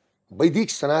वैदिक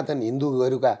सनातन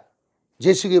हिन्दूहरूका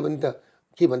जेसुकै पनि त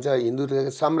के भन्छ हिन्दू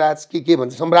सम्राट के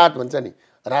भन्छ, सम्राट भन्छ नि,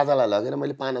 राजालाई लगेर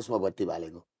मैले पानसमा बत्ती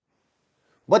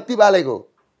बालेको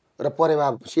र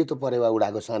परेवा सेतो परेवा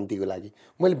उडाएको शान्तिको लागि।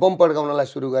 मैले बम पड्काउनलाई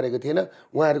सुरु गरेको थिएन,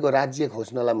 उहाँहरूको राज्य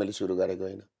खोज्नलाई मैले सुरु गरेको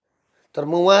होइन। तर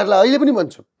म उहाँहरूलाई अहिले पनि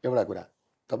भन्छु एउटा कुरा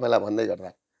तपाईँलाई भन्दै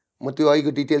गर्दा, म त्यो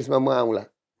अहिलेको डिटेल्समा म आउँला।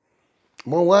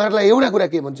 म उहाँहरूलाई एउटा कुरा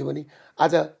के भन्छु भने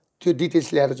आज त्यो डिटेल्स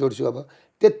ल्याएर जोड्छु। अब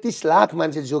 33 लाख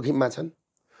मान्छे जोखिममा छन्,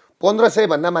 1500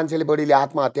 भन्दा मान्छेले बढीले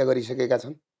आत्महत्या गरिसकेका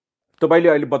छन्। तपाईँले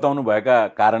अहिले बताउनु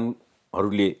भएका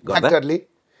कारणहरूले गर्दा फ्याक्टरले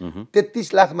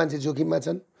 33 लाख मान्छे जोखिममा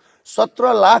छन्,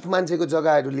 17 लाख मान्छेको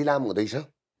जग्गाहरू लिलाम हुँदैछ,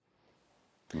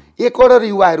 1 करोड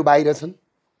युवाहरू बाहिर छन्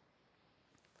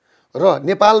र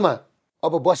नेपालमा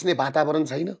अब बस्ने वातावरण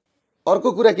छैन।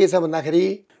 अर्को कुरा के छ भन्दाखेरि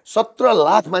 17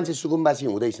 लाख मान्छे सुकुम्बासी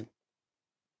हुँदैछन्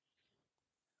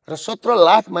र 17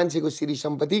 लाख मान्छेको श्री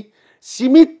सम्पत्ति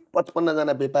सीमित 55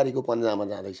 जना व्यापारीको पन्जामा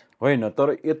जाँदैछ। होइन,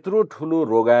 तर यत्रो ठुलो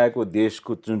रोगाएको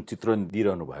देशको जुन चित्रण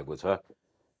दिइरहनु भएको छ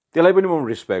त्यसलाई पनि म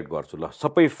रिस्पेक्ट गर्छु। ल,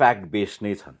 सबै फ्याक्ट बेस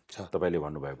नै छन् तपाईँले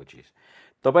भन्नुभएको चिज।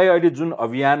 तपाईँ अहिले जुन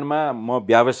अभियानमा म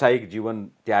व्यावसायिक जीवन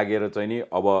त्यागेर चाहिँ नि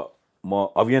अब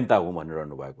म अभियन्ता हुँ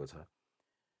भनिरहनु भएको छ,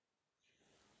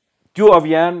 त्यो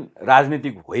अभियान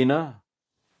राजनीतिक होइन,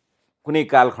 कुनै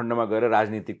कालखण्डमा गएर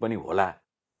राजनीतिक पनि होला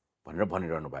भनेर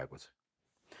भनिरहनु भएको छ।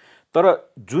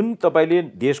 तर जुन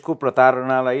तपाईँले देशको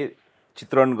प्रताडनालाई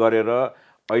चित्रण गरेर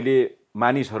अहिले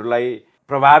मानिसहरूलाई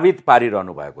प्रभावित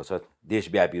पारिरहनु भएको छ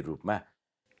देशव्यापी रूपमा,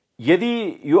 यदि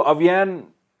यो अभियान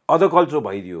अधकल्चो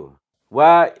भइदियो वा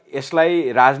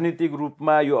यसलाई राजनीतिक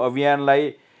रूपमा यो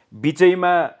अभियानलाई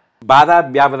बिचैमा बाधा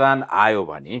व्यवधान आयो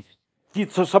भने ती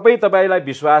सबै तपाईँलाई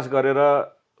विश्वास गरेर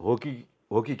हो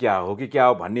कि क्या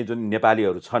हो भन्ने जुन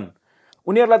नेपालीहरू छन्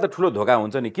उनीहरूलाई त ठुलो धोका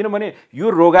हुन्छ नि। किनभने यो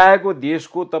रोगाएको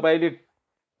देशको तपाईँले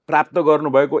प्राप्त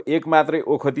गर्नुभएको एक मात्रै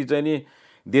ओखती चाहिँ नि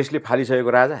देशले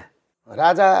फालिसकेको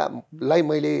राजालाई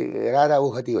मैले राजा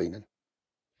ओखती होइनन्,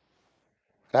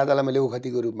 राजालाई मैले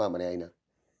ओखतीको रूपमा भने होइन।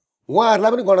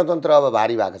 उहाँहरूलाई पनि गणतन्त्र अब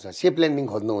भारी भएको छ, सेफ ल्यान्डिङ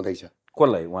खोज्नु हुँदैछ।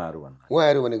 कसलाई?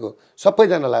 उहाँहरू भनेको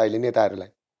सबैजनालाई, अहिले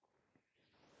नेताहरूलाई।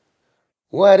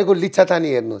 उहाँहरूको लिच्छातानी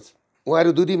हेर्नुहोस्,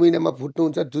 उहाँहरू 2 महिनामा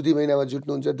फुट्नुहुन्छ, 2 महिनामा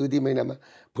जुट्नुहुन्छ, 2 महिनामा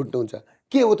फुट्नुहुन्छ।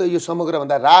 के हो त यो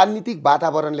समग्रभन्दा राजनीतिक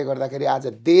वातावरणले गर्दाखेरि आज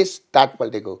देश टाट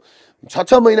पल्टेको।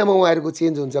 6 महिनामा उहाँहरूको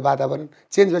चेन्ज हुन्छ वातावरण,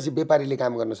 चेन्ज भएपछि व्यापारीले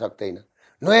काम गर्न सक्दैन,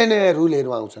 नयाँ नयाँ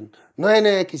रुलहरू आउँछन्, नयाँ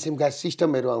नयाँ किसिमका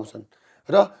सिस्टमहरू आउँछन्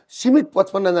र सीमित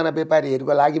 55 जना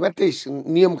व्यापारीहरूको लागि मात्रै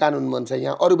नियम कानुन बन्छ,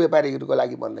 यहाँ अरू व्यापारीहरूको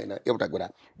लागि बन्दैन। एउटा कुरा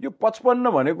यो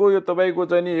 55 भनेको यो तपाईँको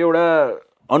चाहिँ नि एउटा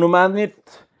अनुमानित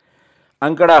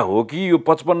आंकडा हो कि यो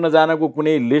 55 जनाको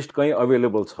कुनै लिस्ट कहीँ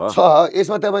अवेलेबल छ?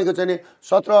 यसमा तपाईँको चाहिँ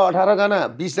 17-18 जना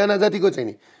 20 जना जतिको चाहिँ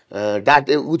नि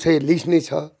डाटे ऊ चाहिँ लिस्ट नै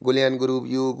छ। गोल्यान ग्रुप,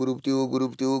 यो ग्रुप, त्यो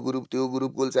ग्रुप, त्यो ग्रुप, त्यो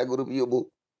ग्रुप, गोल्सा ग्रुप, यो भो।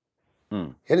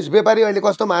 हेर्नुहोस् व्यापारी अहिले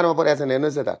कस्तो मारमा परेका छन्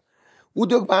हेर्नुहोस् त।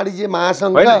 उद्योग वाणिज्य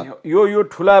महासङ्घ यो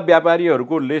ठुला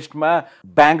व्यापारीहरूको लिस्टमा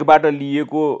ब्याङ्कबाट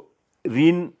लिएको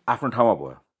ऋण आफ्नो ठाउँमा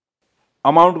भयो,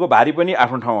 अमाउन्टको भारी पनि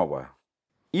आफ्नो ठाउँमा भयो।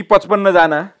 यी 55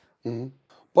 जना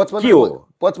 55 के हो?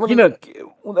 55 किन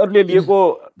उनीहरूले लिएको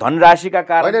धनराशिका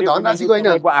कारण होइन, धनराशिको होइन।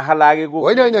 आँखा लागेको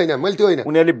होइन मैले त्यो होइन।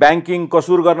 उनीहरूले ब्याङ्किङ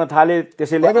कसुर गर्न थाले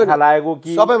त्यसैले आँखा लागेको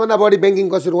कि सबैभन्दा बढी ब्याङ्किङ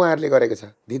कसुर उहाँहरूले गरेको छ,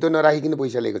 धितो नराखिकन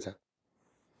पैसा लिएको छ।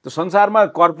 संसारमा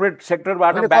कर्पोरेट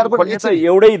सेक्टरबाट ब्याङ्क खोल्ने त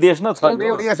एउटै देश न छ।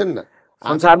 यहाँ सुन्नु न,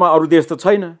 संसारमा अरू देश त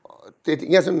छैन। त्यति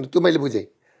यहाँ सुन्नु, त्यो मैले बुझेँ।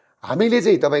 हामीले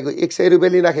चाहिँ तपाईँको 100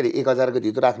 रुपियाँ लिँदाखेरि 1000 को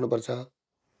धितो राख्नुपर्छ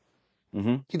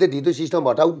कि त धितो सिस्टम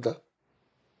हटाउ नि त।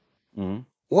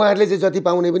 उहाँहरूले चाहिँ जति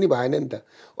पाउने पनि भएन नि त।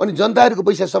 अनि जनताहरूको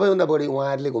पैसा सबैभन्दा बढी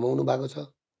उहाँहरूले घुमाउनु भएको छ।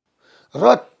 र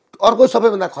अर्को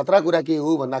सबैभन्दा खतरा कुरा के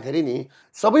हो भन्दाखेरि नि,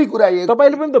 सबै कुरा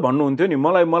तपाईँले पनि त भन्नुहुन्थ्यो नि,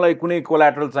 मलाई कुनै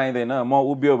कोलाटरल चाहिँदैन, म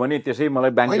उभियो भने त्यसै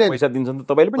मलाई ब्याङ्कले पैसा दिन्छन् त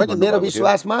तपाईँले पनि। मेरो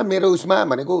विश्वासमा, मेरो उसमा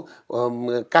भनेको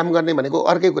काम गर्ने भनेको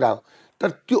अर्कै कुरा हो। तर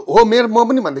त्यो हो मेरो, म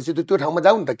पनि भन्दैछु त्यो ठाउँमा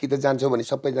जाऊ नि त, कि त जान्छौ भने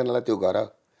सबैजनालाई त्यो गर।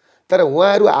 तर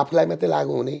उहाँहरू आफूलाई मात्रै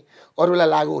लागु हुने, अरूलाई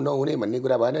लागु नहुने भन्ने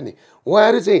कुरा भएन नि।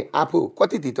 उहाँहरू चाहिँ आफू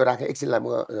कति धितो राखे, एकछिनलाई म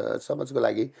समझको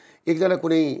लागि, एकजना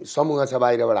कुनै समूह छ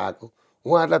बाहिरबाट आएको,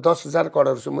 उहाँहरूलाई 10,000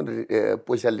 करोडसम्म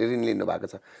पैसा ऋण लिनुभएको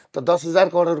छ। त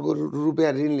 10,000 करोड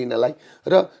रुपियाँ ऋण लिनलाई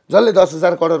र जसले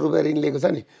 10,000 करोड रुपियाँ ऋण लिएको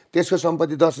छ नि, त्यसको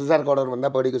सम्पत्ति 10,000 करोडभन्दा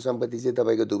बढीको सम्पत्ति चाहिँ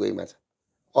तपाईँको दुबईमा छ।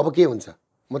 अब के हुन्छ?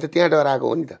 म त त्यहाँ डराएको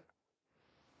हो नि त।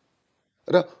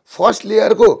 र फर्स्ट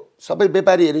लेयरको सबै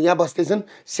व्यापारीहरू यहाँ बस्दैछन्,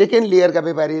 सेकेन्ड लेयरका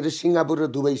व्यापारीहरू सिङ्गापुर र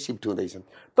दुबई सिफ्ट हुँदैछन्।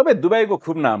 तपाईँ दुबईको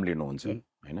खुब नाम लिनुहुन्छ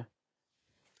होइन?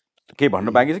 केही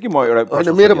भन्नु बाँकी छ कि म एउटा?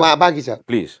 मेरो बाँकी छ,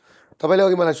 प्लिज। तपाईँले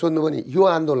अघि मलाई सोध्नु भने यो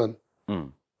आन्दोलन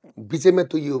बिचैमा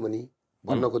तुइयो भने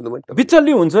भन्न खोज्नु भने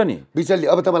बिचल्ली हुन्छ नि। बिचल्ली।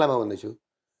 अब तपाईँलाई म भन्दैछु,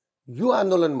 यो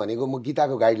आन्दोलन भनेको म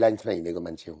गीताको गाइडलाइन्समा हिँडेको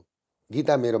मान्छे हुँ।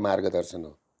 गीता मेरो मार्गदर्शन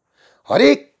हो।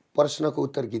 हरेक प्रश्नको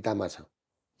उत्तर गीतामा छ।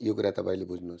 यो कुरा तपाईँले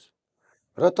बुझ्नुहोस्।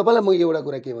 र तपाईँलाई म एउटा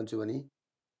कुरा के भन्छु भने,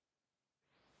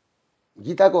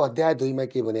 गीताको अध्याय 2 मा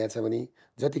के भनेको छ भने,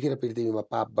 जतिखेर पृथ्वीमा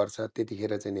पाप बढ्छ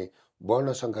त्यतिखेर चाहिँ नि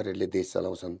वर्णशङ्करहरूले देश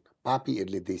चलाउँछन्,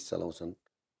 पापीहरूले देश चलाउँछन्।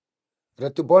 र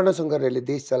त्यो वर्णशङ्करहरूले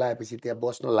देश चलाएपछि त्यहाँ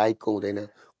बस्न लायकको हुँदैन,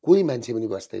 कोही मान्छे पनि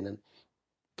बस्दैनन्।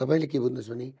 तपाईँले के बुझ्नुहोस्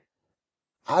भने,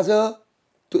 आज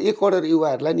त्यो 1 करोड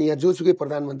युवाहरूलाई नि यहाँ जोसुकै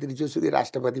प्रधानमन्त्री, जोसुकै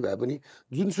राष्ट्रपति भए पनि,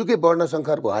 जुनसुकै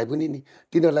वर्णशङ्कर भए पनि नि,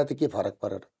 तिनीहरूलाई त के फरक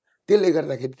परेन। त्यसले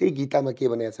गर्दाखेरि त्यही गीतामा के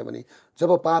भनेको छ भने,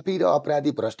 जब पापी र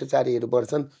अपराधी भ्रष्टाचारीहरू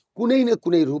बढ्छन्, कुनै न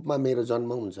कुनै रूपमा मेरो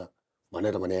जन्म हुन्छ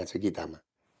भनेर भनेको छ गीतामा।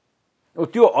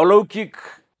 त्यो अलौकिक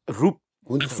रूप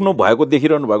आफ्नो भएको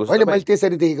देखिरहनु भएको छ? होइन, मैले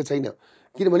त्यसरी देखेको छैन।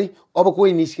 किनभने अब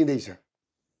कोही निस्किँदैछ,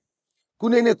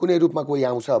 कुनै न कुनै रूपमा कोही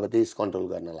आउँछ अब देश कन्ट्रोल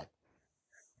गर्नलाई।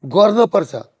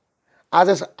 गर्नुपर्छ। आज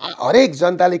हरेक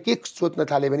जनताले के सोच्न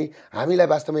थाले भने, हामीलाई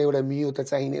वास्तवमा एउटा मियो त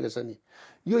चाहिने रहेछ नि।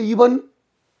 यो इभन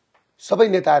सबै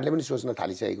नेताहरूले पनि सोच्न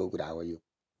थालिसकेको कुरा हो।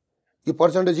 यो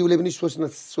प्रचण्डज्यूले पनि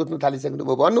सोच्न थालिसक्नु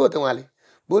भयो। भन्नुभयो त उहाँले,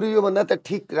 बरु योभन्दा त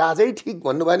ठिक राजै ठिक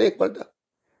भन्नुभयो नि। एकपल्ट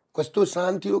कस्तो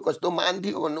शान थियो, कस्तो मान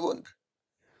थियो भन्नुभयो नि त।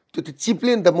 त्यो त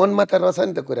चिप्ले नि त, मनमा त रहेछ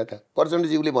नि त कुरा त।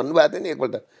 प्रचण्डज्यूले भन्नुभएको थियो नि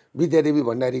एकपल्ट विद्यादेवी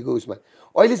भण्डारीको उसमा।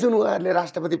 अहिलेसम्म उहाँहरूले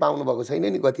राष्ट्रपति पाउनुभएको छैन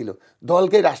नि, कतिलो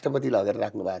दलकै राष्ट्रपति लगेर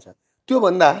राख्नु भएको छ।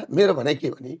 त्योभन्दा मेरो भनाइ के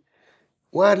भने,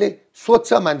 उहाँहरूले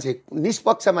स्वच्छ मान्छे,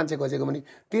 निष्पक्ष मान्छे खोजेको भने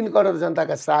 3 करोड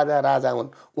जनताका साझा राजा हुन्,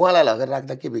 उहाँलाई लगेर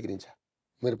राख्दा के बिग्रिन्छ?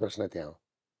 मेरो प्रश्न त्यहाँ हो।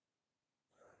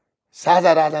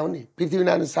 साझा राजा हुन् नि,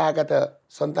 पृथ्वीनारायण शाहका त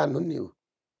सन्तान हुन् नि,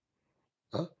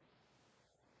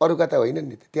 अरूका त होइन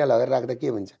नि। त्यहाँ लगेर राख्दा के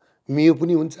हुन्छ? मियो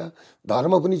पनि हुन्छ,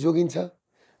 धर्म पनि जोगिन्छ,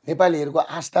 नेपालीहरूको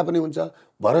आस्था पनि हुन्छ,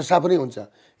 भरोसा पनि हुन्छ।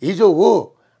 हिजो हो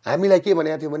हामीलाई के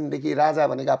भनेको थियो भनेदेखि, राजा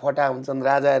भनेका फटा हुन्छन्,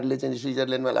 राजाहरूले चाहिँ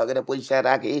स्विजरल्यान्डमा लगेर पैसा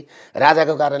राखे,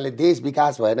 राजाको कारणले देश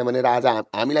विकास भएन भनेर आज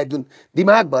हामीलाई जुन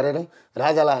दिमाग भरेर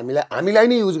राजालाई हामीलाई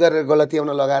नै युज गरेर गलत्याउन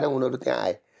लगाएर उनीहरू त्यहाँ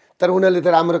आए। तर उनीहरूले त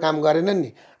राम्रो काम गरेनन् नि।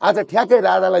 आज ठ्याक्कै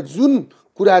राजालाई जुन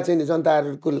कुरा चाहिँ नि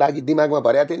जनताहरूको लागि दिमागमा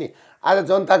भरेको थियो नि, आज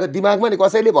जनताको दिमागमा नि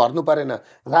कसैले भर्नु परेन,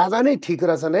 राजा नै ठिक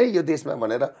रहेछन् है यो देशमा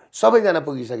भनेर सबैजना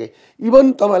पुगिसके।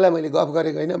 इभन तपाईँलाई मैले गफ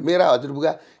गरेको होइन, मेरा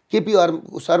हजुरबुवा केपी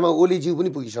शर्मा ओलीज्यू पनि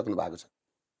पुगिसक्नु भएको छ।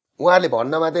 उहाँहरूले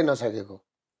भन्न मात्रै नसकेको।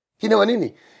 किनभने नि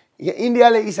यहाँ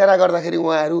इन्डियाले इसारा गर्दाखेरि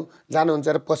उहाँहरू जानुहुन्छ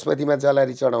र पशुपतिमा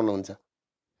जलरी चढाउनुहुन्छ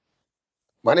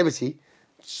भनेपछि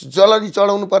जलरी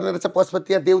चढाउनु पर्ने रहेछ,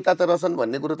 पशुपतिया देउता त रहेछन्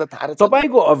भन्ने कुरो त थाहा छ।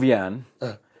 तपाईँको अभियान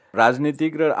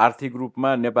राजनीतिक र आर्थिक रूपमा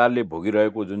नेपालले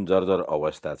भोगिरहेको जुन जर्जर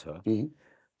अवस्था छ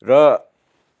र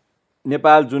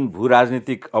नेपाल जुन भू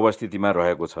राजनीतिक अवस्थितिमा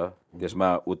रहेको छ, त्यसमा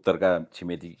उत्तरका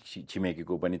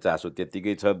छिमेकीको पनि चासो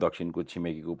त्यत्तिकै छ, दक्षिणको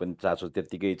छिमेकीको पनि चासो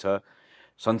त्यत्तिकै छ,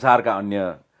 संसारका अन्य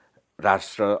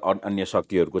राष्ट्र अन्य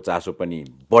शक्तिहरूको चासो पनि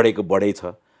बढै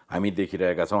छ। हामी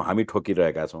देखिरहेका छौँ, हामी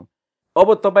ठोकिरहेका छौँ। अब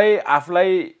तपाईँ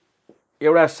आफूलाई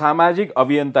एउटा सामाजिक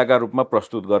अभियन्ताका रूपमा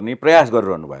प्रस्तुत गर्ने प्रयास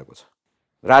गरिरहनु भएको छ।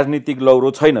 राजनीतिक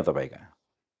लौरो छैन तपाईँका।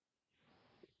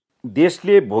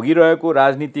 देशले भोगिरहेको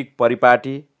राजनीतिक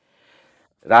परिपाटी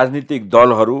राजनीतिक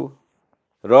दलहरू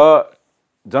र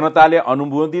जनताले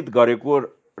अनुमोदित गरेको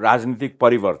राजनीतिक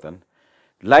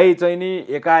परिवर्तनलाई चाहिँ नि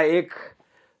एकाएक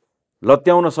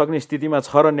लत्याउन सक्ने स्थितिमा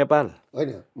छ र नेपाल?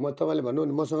 होइन, म तपाईँले भन्नु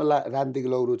नि मसँग राजनीतिक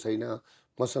लौरो छैन,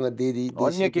 मसँग देदी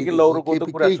अन्य के लौरोको त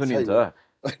कुरा सुनिन्छ,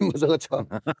 मसँग छ।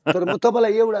 तर म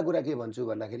तपाईँलाई एउटा कुरा के भन्छु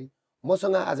भन्दाखेरि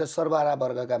मसँग आज सर्वहारा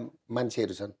वर्गका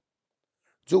मान्छेहरू छन्,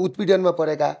 जो उत्पीडनमा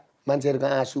परेका मान्छेहरूका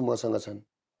आँसु मसँग छन्,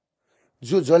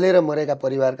 जो जलेर मरेका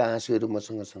परिवारका आँसुहरू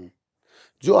मसँग छन्,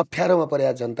 जो अप्ठ्यारोमा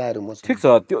परेका जनताहरू मसँग। ठिक छ,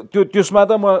 त्यो त्यसमा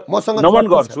त मसँग नमन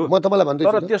गर्छु। म तपाईँलाई भन्दैछु,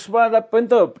 तर त्यसमा पनि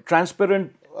त ट्रान्सपेरेन्ट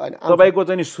तपाईँको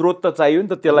चाहिँ स्रोत त चाहियो नि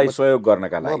त त्यसलाई सहयोग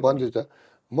गर्नका लागि। म भन्छु त,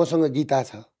 मसँग गीता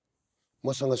छ,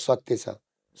 मसँग सत्य छ।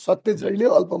 सत्य जहिले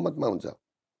अल्पमतमा हुन्छ।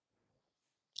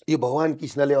 यो भगवान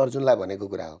कृष्णले अर्जुनलाई भनेको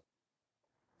कुरा हो।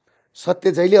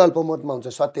 सत्य जहिले अल्पमतमा हुन्छ,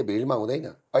 सत्य भिडमा हुँदैन।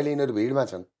 अहिले यिनीहरू भिडमा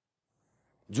छन्,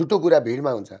 झुटो कुरा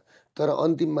भिडमा हुन्छ, तर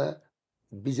अन्तिममा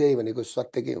विजय भनेको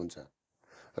सत्यकै हुन्छ।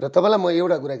 र तपाईँलाई म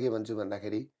एउटा कुरा के भन्छु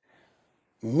भन्दाखेरि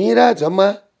मेरा जम्मा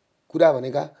कुरा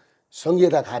भनेका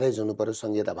संहिता खारेज हुनु पर्यो।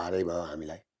 संहिता भारै भयो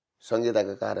हामीलाई।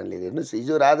 संहिताको कारणले हेर्नुहोस्,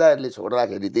 हिजो राजाहरूले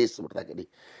छोड्दाखेरि, देश छोड्दाखेरि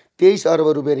 23 अर्ब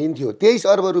रुपियाँ ऋण थियो। 23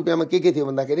 अर्ब रुपियाँमा के थियो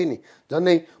भन्दाखेरि नि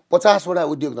झन्डै 50 वटा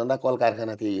उद्योग धन्दा कल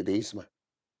कारखाना थियो यो देशमा।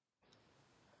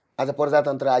 आज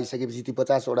प्रजातन्त्र आइसकेपछि ती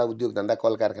 50 वटा उद्योग धन्दा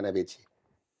कल कारखाना बेची।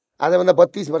 आजभन्दा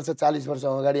 32 वर्ष 40 वर्ष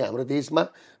अगाडि हाम्रो देशमा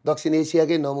दक्षिण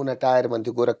एसियाकै नमुना टायर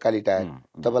भन्थ्यो, गोरखकाली टायर।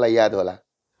 तपाईँलाई याद होला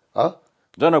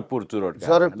जनकपुर चुरोट,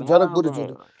 जनकपुर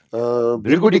चुरोट,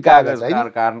 भ्रिकुटी कागज होइन,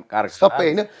 सबै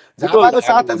होइन। झापाको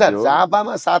 7000,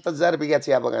 झापामा 7000 बिघा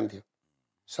चिया बगान थियो,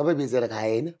 सबै बेचेर खाए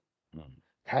होइन,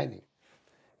 खाए नि।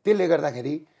 त्यसले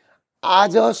गर्दाखेरि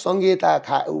आज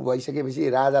संहिता भइसकेपछि,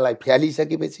 राजालाई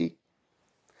फ्यालिसकेपछि,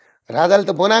 राजाले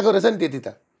त बनाएको रहेछ नि त्यति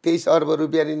त 23 अर्ब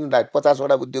रुपियाँ ऋण 50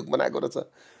 वटा उद्योग बनाएको रहेछ,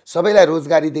 सबैलाई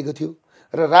रोजगारी दिएको थियो।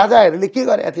 र राजाहरूले के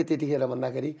गरेका थिए त्यतिखेर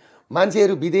भन्दाखेरि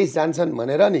मान्छेहरू विदेश जान्छन्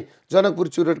भनेर नि जनकपुर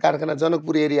चुरोट कारखाना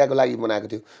जनकपुर एरियाको लागि बनाएको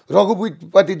थियो।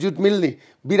 रघुपति जुट मिल नि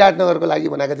विराटनगरको लागि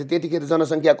बनाएको थियो। त्यतिखेर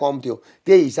जनसङ्ख्या कम थियो,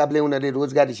 त्यही हिसाबले उनीहरूले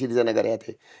रोजगारी सिर्जना गरेका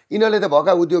थिए। यिनीहरूले त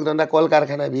भएका उद्योग धन्दा कल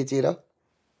कारखाना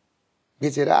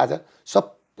बेचेर आज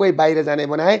सबै बाहिर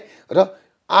जाने बनाए र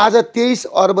आज 23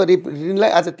 अर्ब ऋणलाई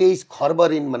आज 23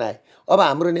 खर्ब ऋण बनाए। अब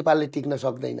हाम्रो नेपालले टिक्न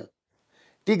सक्दैन,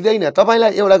 टिक्दैन।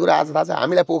 तपाईँलाई एउटा कुरा आज थाहा छ,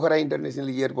 हामीलाई पोखरा इन्टरनेसनल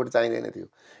एयरपोर्ट चाहिँदैन थियो।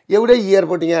 एउटै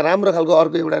एयरपोर्ट यहाँ राम्रो खालको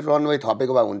अर्को एउटा रनवे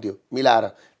थपेको भए हुन्थ्यो मिलाएर।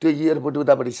 त्यो एयरपोर्ट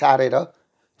उतापट्टि सारेर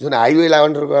जुन हाइवेलाई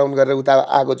अन्डरग्राउन्ड गरेर उता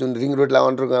आएको जुन रिङ रोडलाई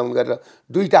अन्डरग्राउन्ड गरेर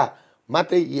दुईवटा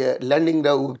मात्रै ल्यान्डिङ र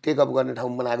टेकअप गर्ने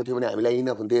ठाउँ बनाएको थियो भने हामीलाई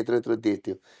इनफ हुन्थ्यो। यत्रो यत्रो देश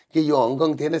थियो कि यो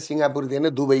हङकङ थिएन, सिङ्गापुर थिएन,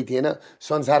 दुबई थिएन,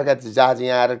 संसारका जहाज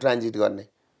यहाँ आएर ट्रान्जिट गर्ने।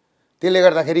 त्यसले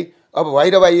गर्दाखेरि अब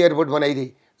भैरवा एयरपोर्ट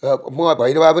बनाइदिए, म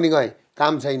भैरवा पनि गएँ,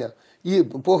 काम छैन। यी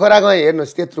पोखरा गएँ,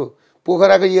 हेर्नुहोस् त्यत्रो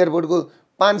पोखराको एयरपोर्टको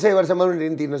 500 वर्षमा पनि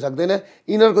ऋण तिर्न सक्दैन।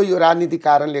 यिनीहरूको यो राजनीतिक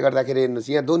कारणले गर्दाखेरि हेर्नुहोस्,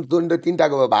 यहाँ द्वन्द्व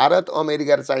तिनवटाको भयो, भारत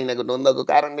अमेरिका र चाइनाको द्वन्द्वको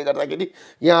कारणले गर्दाखेरि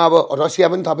यहाँ अब रसिया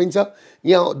पनि थपिन्छ,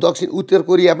 यहाँ दक्षिण उत्तर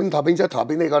कोरिया पनि थपिन्छ।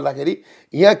 थपिँदै गर्दाखेरि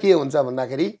यहाँ के हुन्छ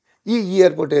भन्दाखेरि यी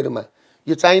एयरपोर्टहरूमा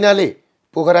यो चाइनाले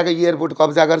पोखराको एयरपोर्ट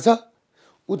कब्जा गर्छ,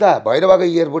 उता भैरवाको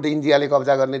एयरपोर्ट इन्डियाले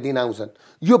कब्जा गर्ने दिन आउँछन्।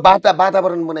 यो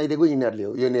वातावरण बनाइदिएको यिनीहरूले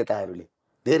हो, यो नेताहरूले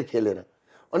धेर खेलेर।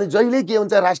 अनि जहिले के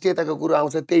हुन्छ, राष्ट्रियताको कुरो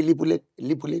आउँछ, त्यही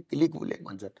लिपुलेक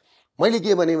भन्छन्। मैले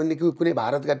के भने कुनै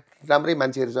भारतका राम्रै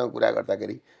मान्छेहरूसँग कुरा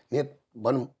गर्दाखेरि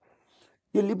भनौँ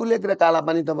यो लिपुलेक र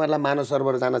कालापानी तपाईँहरूलाई मानव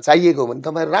सरोवर जान चाहिएको हो भने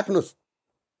तपाईँहरू राख्नुहोस्,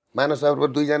 मानव सरोवर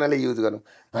दुईजनाले युज गरौँ।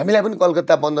 हामीलाई पनि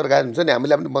कलकत्ता बन्दरगाह हुन्छ नि,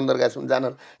 हामीलाई पनि बन्दरगाहसम्म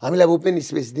जान हामीलाई ओपन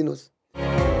स्पेस दिनुहोस्।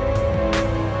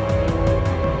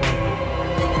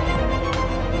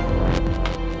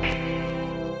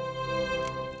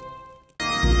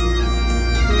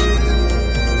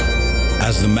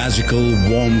 As the magical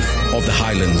warmth of the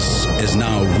highlands is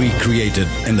now recreated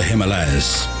in the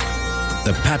Himalayas,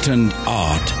 the patterned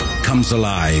art comes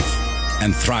alive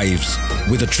and thrives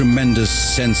with a tremendous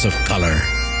sense of color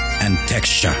and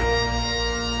texture.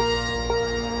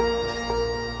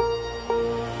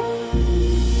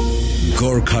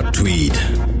 Gorkha tweed,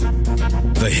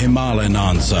 the Himalayan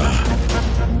answer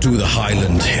to the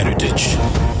highland heritage.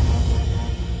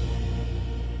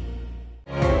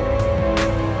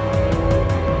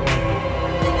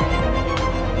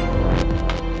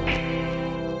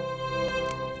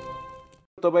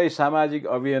 तपाईँ सामाजिक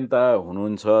अभियन्ता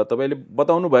हुनुहुन्छ, तपाईँले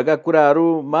बताउनुभएका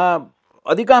कुराहरूमा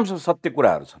अधिकांश सत्य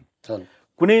कुराहरू छन्,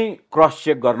 कुनै क्रस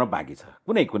चेक गर्न बाँकी छ,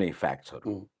 कुनै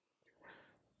फ्याक्ट्सहरू।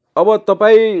 अब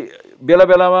तपाईँ बेला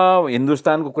बेलामा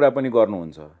हिन्दुस्तानको कुरा पनि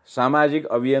गर्नुहुन्छ, सामाजिक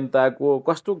अभियन्ताको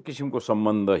कस्तो किसिमको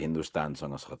सम्बन्ध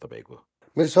हिन्दुस्तानसँग छ तपाईँको?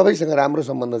 मेरो सबैसँग राम्रो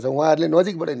सम्बन्ध छ। उहाँहरूले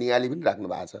नजिकबाट नियाली पनि राख्नु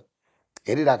भएको छ।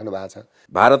 हेरिराख्नु भएको छ।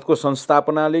 भारतको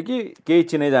संस्थापनाले कि केही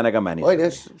चिने जानेका मानिस होइन,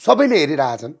 सबैले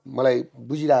हेरिरहेछन्, मलाई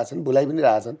बुझिरहेछन्, भुलाइ पनि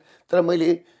रहेछन्। तर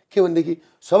मैले के भनेदेखि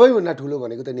सबैभन्दा ठुलो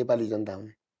भनेको त नेपाली जनता हुन्।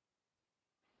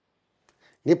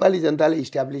 नेपाली जनताले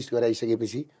इस्ट्याब्लिस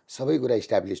गराइसकेपछि सबै कुरा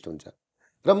इस्ट्याब्लिस्ड हुन्छ।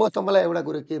 र म तपाईँलाई एउटा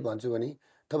कुरो के भन्छु भने,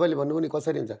 तपाईँले भन्नु भने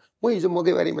कसरी हुन्छ, म हिजो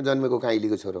मकैबारीमा जन्मेको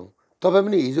काइलीको छोरो हुँ। तपाईँ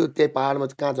पनि हिजो त्यही पाहाडमा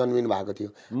कहाँ जन्मिनु भएको थियो?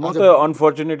 म त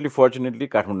अनफर्चुनेटली फर्चुनेटली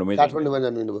काठमाडौँमै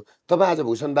जन्मिनु भयो। तपाईँ आज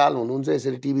भूषण दाहाल हुनुहुन्छ,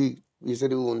 यसरी टिभी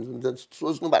यसरी हुनुहुन्छ,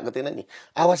 सोच्नु भएको थिएन नि।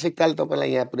 आवश्यकताले तपाईँलाई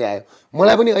यहाँ पुर्यायो।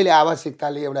 मलाई पनि अहिले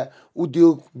आवश्यकताले एउटा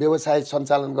उद्योग व्यवसाय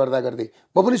सञ्चालन गर्दा गर्दै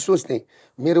म पनि सोच्थेँ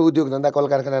मेरो उद्योग धन्दा कल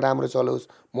कारखाना राम्रो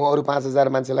चलोस्, म अरू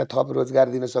 5000 मान्छेलाई थप रोजगार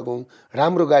दिन सकौँ,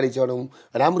 राम्रो गाडी चढौँ,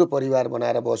 राम्रो परिवार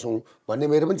बनाएर बसौँ भन्ने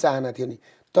मेरो पनि चाहना थियो नि।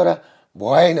 तर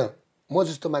भएन। म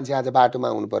जस्तो मान्छे आज बाटोमा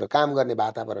हुनु पर्यो, काम गर्ने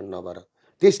वातावरण नभएर।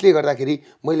 त्यसले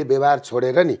गर्दाखेरि मैले व्यवहार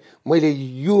छोडेर नि मैले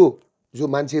यो जो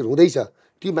मान्छे हुँदैछ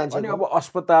त्यो मान्छे अनि अब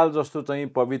अस्पताल जस्तो चाहिँ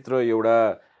पवित्र एउटा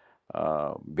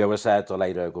व्यवसाय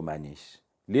चलाइरहेको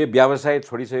मानिसले व्यवसाय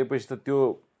छोडिसकेपछि त त्यो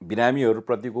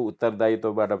बिरामीहरूप्रतिको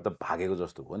उत्तरदायित्वबाट त भागेको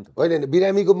जस्तो हो नि त। होइन,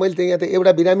 बिरामीको मैले त यहाँ त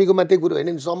एउटा बिरामीको मात्रै कुरो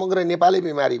होइन नि, समग्र नेपालै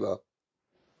बिमारी भयो।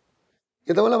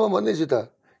 यो तपाईँलाई म भन्दैछु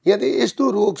त, यहाँ त यस्तो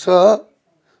रोग छ,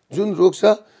 जुन रोग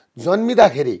छ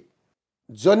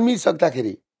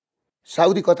जन्मिसक्दाखेरि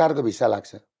साउदी कतारको भिसा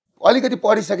लाग्छ। अलिकति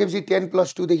पढिसकेपछि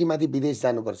 10+2 देखि माथि विदेश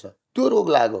जानुपर्छ। त्यो रोग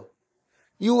लाग्यो,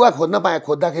 युवा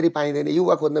खोज्दाखेरि पाइँदैन,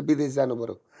 युवा खोज्न विदेश जानु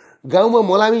पर्यो। गाउँमा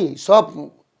मलामी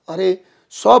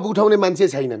सब उठाउने मान्छे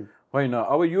छैनन्। होइन,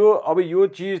 अब यो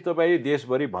चिज तपाईँ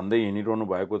देशभरि भन्दै हिँडिरहनु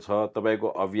भएको छ। तपाईँको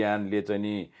अभियानले चाहिँ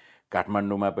नि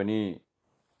काठमाडौँमा पनि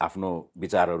आफ्नो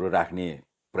विचारहरू राख्ने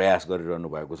प्रयास गरिरहनु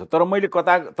भएको छ। तर मैले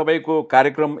कता तपाईँको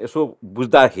कार्यक्रम यसो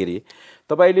बुझ्दाखेरि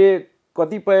तपाईँले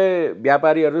कतिपय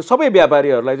व्यापारीहरू, सबै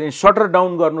व्यापारीहरूलाई चाहिँ सटर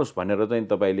डाउन गर्नुहोस् भनेर चाहिँ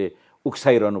तपाईँले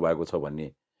उक्साइरहनु भएको छ भन्ने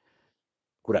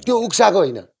कुरा। त्यो उक्साको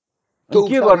होइन,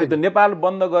 के गर्ने त? नेपाल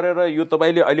बन्द गरेर यो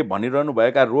तपाईँले अहिले भनिरहनु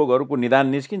भएका रोगहरूको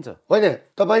निदान निस्किन्छ?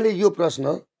 होइन, तपाईँले यो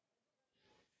प्रश्न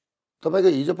तपाईँको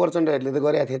हिजो प्रचण्डहरूले त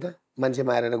गरेका थिए त, मान्छे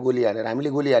मारेर गोली हानेर। हामीले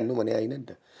गोली हान्नु भने होइन नि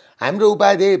त। हाम्रो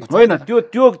उपाय होइन,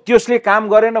 त्यसले काम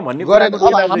गरेन भन्ने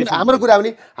हाम्रो कुरा हो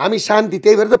नि। हामी शान्ति,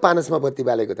 त्यही भएर त पानसमा बत्ती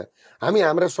बालेको त।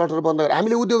 हाम्रा सटर बन्द गरेर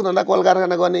हामीले उद्योग धन्दा कल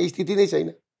कारखाना गर्ने स्थिति नै छैन।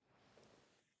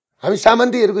 हामी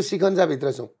सामन्तीहरूको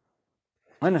शिखञ्जाभित्र छौँ।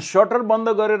 होइन, सटर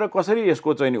बन्द गरेर कसरी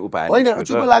यसको चाहिँ उपाय? होइन,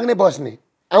 चुप लाग्ने बस्ने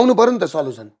आउनु पर्यो नि त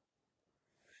सल्युसन।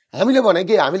 हामीले भने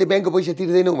कि हामीले ब्याङ्कको पैसा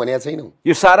तिर्दैनौँ भनेको छैनौँ।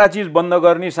 यो सारा चिज बन्द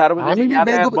गर्ने, सार्वजनिक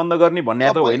यातायात बन्द गर्ने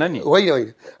भन्ने त होइन नि।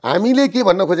 होइन, हामीले के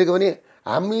भन्न खोजेको भने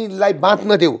हामीलाई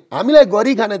बाँच्न देऊ, हामीलाई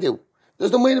गरी खान देऊ।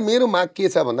 जस्तो मेरो माग के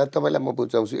छ भन्दा तपाईँलाई म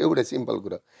बुझाउँछु एउटा सिम्पल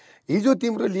कुरा। हिजो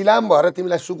तिम्रो लिलाम भएर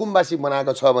तिमीलाई सुकुम्बासी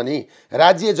बनाएको छ भने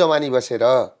राज्य जमानी बसेर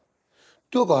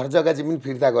त्यो घर जग्गा चाहिँ पनि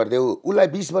फिर्ता गरिदेऊ, उसलाई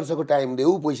 20 वर्षको टाइम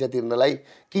देऊ पैसा तिर्नलाई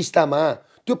किस्तामा,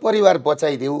 त्यो परिवार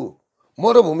बचाइदेऊ,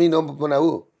 मरुभूमि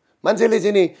नबनाऊ, मान्छेले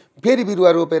चाहिँ नि फेरि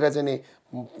बिरुवा रोपेर चाहिँ नि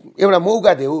एउटा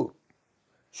मौका देऊ।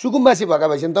 सुकुम्बासी भएका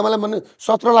भएपछि तपाईँलाई भन्नु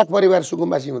 17 लाख परिवार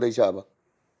सुकुम्बासी हुँदैछ। अब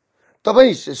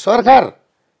तपाईँ सरकार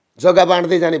जग्गा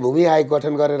बाँड्दै जाने भूमि आयोग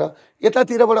गठन गरेर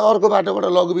यतातिरबाट अर्को बाटोबाट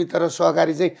लघुवित्त र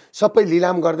सहकारी चाहिँ सबै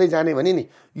लिलाम गर्दै जाने भने नि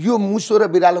यो मुसो र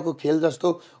बिरालोको खेल जस्तो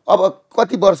अब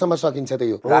कति वर्षमा सकिन्छ त?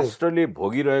 यो राष्ट्रले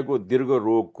भोगिरहेको दीर्घ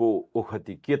रोगको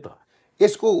ओखती के त?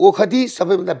 यसको ओखती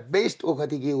सबैभन्दा बेस्ट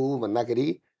ओखती के हो भन्दाखेरि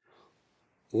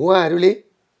उहाँहरूले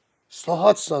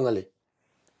सहजसँगले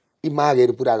यी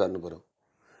मागहरू पुरा गर्नु पर्यो।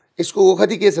 यसको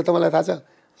ओखती के छ तपाईँलाई थाहा छ?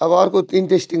 अब अर्को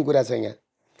इन्ट्रेस्टिङ कुरा छ यहाँ।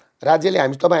 राज्यले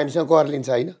हामीसँग कर लिन्छ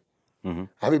होइन,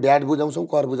 हामी ब्याज बुझाउँछौँ,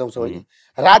 कर बुझाउँछौँ होइन।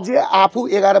 राज्य आफू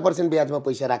 11% ब्याजमा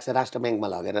पैसा राख्छ राष्ट्र ब्याङ्कमा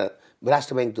लगेर,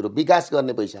 राष्ट्र ब्याङ्क थ्रु विकास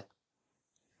गर्ने पैसा।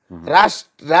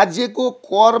 राज्यको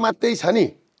कर मात्रै छ नि,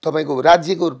 तपाईँको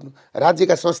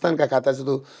राज्यका संस्थानका खाता छ,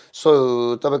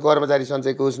 तपाईँ कर्मचारी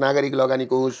सञ्चय कोष, नागरिक लगानी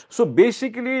कोष। सो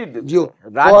बेसिकली जो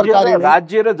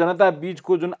राज्य र जनता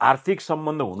बीचको जुन आर्थिक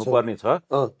सम्बन्ध हुनुपर्ने छ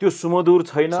त्यो सुमधुर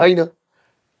छैन,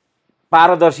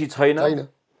 पारदर्शी छैन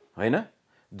होइन।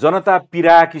 जनता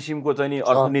पीडा किसिमको चाहिँ नि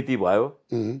अर्थनीति भयो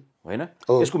होइन।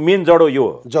 यसको मेन जडो यो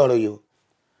हो।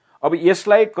 अब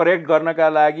यसलाई करेक्ट गर्नका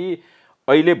लागि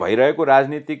अहिले भइरहेको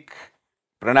राजनीतिक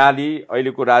प्रणाली,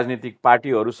 अहिलेको राजनीतिक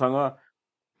पार्टीहरूसँग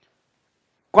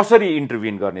कसरी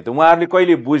इन्टरभ्युन गर्ने त? उहाँहरूले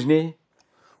कहिले बुझ्ने?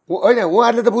 होइन,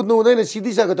 उहाँहरूले त बुझ्नु हुँदैन,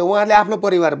 सिधिसक्यो त। उहाँहरूले आफ्नो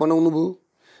परिवार बनाउनु भयो।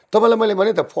 तपाईँलाई मैले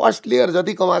भने त फर्स्ट लेयर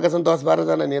जति कमाएका छन् 10-12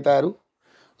 जना नेताहरू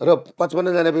र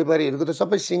 55 जना व्यापारीहरूको त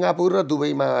सबै सिङ्गापुर र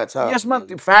दुबईमा छ। यसमा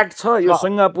फ्याक्ट छ यो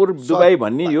सिङ्गापुर दुबई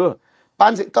भन्ने। यो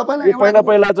तपाईँलाई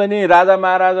पहिला चाहिँ नि राजा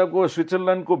महाराजाको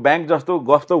स्विजरल्यान्डको ब्याङ्क जस्तो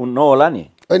गफ त नहोला नि?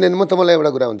 होइन, म तपाईँलाई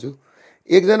एउटा कुरा भन्छु।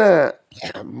 एकजना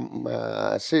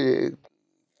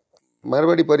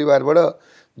मारवाडी परिवारबाट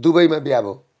दुबईमा बिहा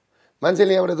भयो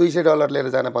मान्छेले यहाँबाट $200 लिएर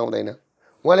जान पाउँदैन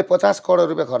उहाँले 50 करोड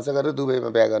रुपियाँ खर्च गरेर दुबईमा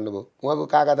बिहा गर्नुभयो उहाँको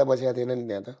काका त बसेका थिएन नि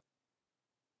त्यहाँ त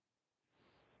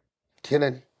थिएन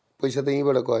नि पैसा त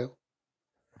यहीँबाट गयो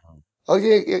अघि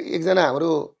एकजना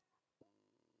हाम्रो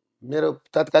मेरो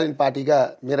तत्कालीन पार्टीका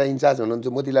मेरा इन्चार्ज हुनुहुन्छ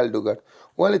मोतीलाल डुगट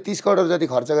उहाँले 30 करोड जति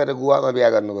खर्च गरेर गोवामा बिहा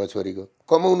गर्नुभयो छोरीको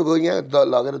कमाउनु भयो यहाँ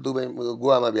लगेर दुबई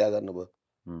गोवामा बिहा गर्नुभयो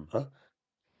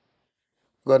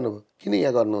किन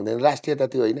यहाँ गर्नु हुँदैन राष्ट्रियता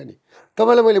त्यो होइन नि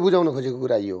तपाईँलाई मैले बुझाउन खोजेको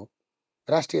कुरा यो हो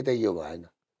राष्ट्रियता यो भएन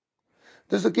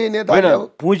जस्तो के नेता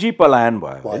पुँजी पलायन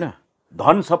भयो होइन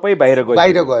धन सबै बाहिर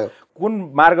गयो कुन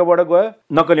मार्गबाट गयो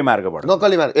नक्कली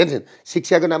मार्गबाट हेर्नु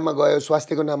शिक्षाको नाममा गयो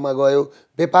स्वास्थ्यको नाममा गयो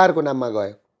व्यापारको नाममा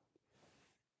गयो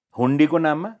हुन्डीको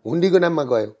नाममा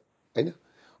गयो हैन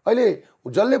अहिले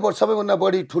जसले सबैभन्दा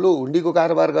बढी ठुलो हुन्डीको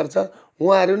कारोबार गर्छ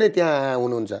उहाँहरू नै त्यहाँ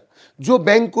हुनुहुन्छ जो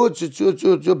ब्याङ्कको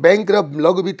जो ब्याङ्क र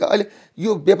लघु वित्त अहिले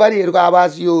यो व्यापारीहरूको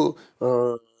आवाज यो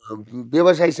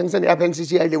व्यवसायी सँगसँगै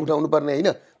एफएनसीसी अहिले उठाउनु पर्ने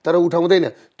होइन तर उठाउँदैन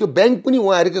त्यो ब्याङ्क पनि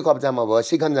उहाँहरूकै कब्जामा भयो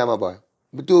सिखन्जामा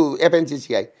भयो त्यो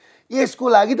एफएनसीसीआई यसको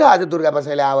लागि त आज दुर्गा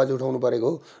प्रसाईले आवाज उठाउनु परेको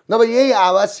हो नभए यही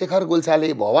आवाज शेखर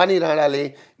गुल्छाले भवानी राणाले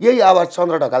यही आवाज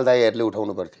चन्द्र ढकाल दाइहरूले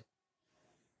उठाउनु पर्थ्यो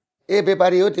ए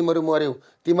व्यापारी हो तिमीहरू मर्यौ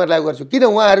तिमीहरूलाई गर्छु किन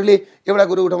उहाँहरूले एउटा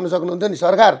कुरो उठाउन सक्नुहुन्थ्यो नि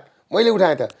सरकार मैले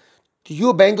उठाएँ त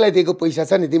यो ब्याङ्कलाई दिएको पैसा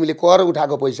छ नि तिमीले कर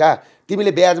उठाएको पैसा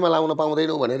तिमीले ब्याजमा लाउन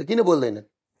पाउँदैनौ भनेर किन बोल्दैनन्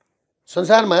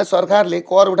संसारमा सरकारले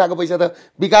कर उठाएको पैसा त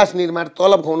विकास निर्माण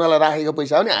तलब खुवाउनलाई राखेको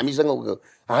पैसा हो नि हामीसँग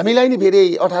हामीलाई नि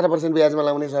फेरि 18% ब्याजमा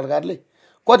लाउने सरकारले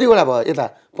कतिवटा भयो यता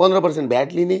 15%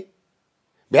 भ्याट लिने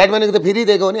भ्याट भनेको त फेरि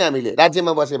दिएको हो नि हामीले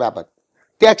राज्यमा बसे बापत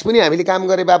ट्याक्स पनि हामीले काम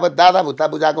गरे बापत दादा भुत्ता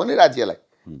बुझाएको हो नि राज्यलाई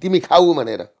तिमी खाऊ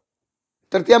भनेर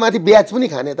तर त्यहाँ माथि ब्याज पनि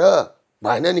खाने त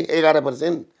भएन नि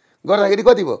 11% गर्दाखेरि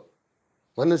कति भयो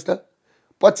भन्नुहोस् त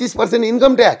 25%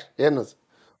 इन्कम ट्याक्स हेर्नुहोस्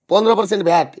 15%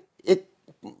 भ्याट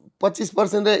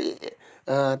 25% र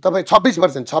तपाईँ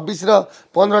 26% 26 र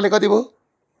 15ले कति भयो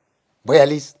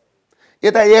 42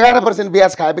 यता 11%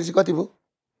 ब्याज खाएपछि कति भयो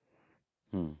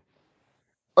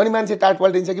अनि मान्छे टाट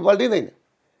पल्टिन्छ कि पल्टिँदैन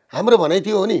हाम्रो भनाइ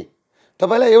त्यो हो नि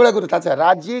तपाईलाई एउटा कुरो थाहा छ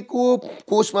राज्यको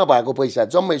कोषमा भएको पैसा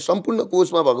जम्मै सम्पूर्ण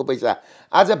कोषमा भएको पैसा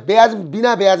आज ब्याज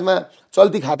बिना ब्याजमा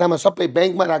चल्ती खातामा सबै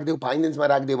ब्याङ्कमा राख्दियो फाइनेन्समा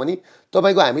राख्दियो भने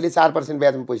तपाईको हामीले 4%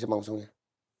 ब्याजमा पैसा पाउँछौँ यहाँ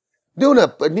देऊ न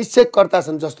निश्चयकर्ता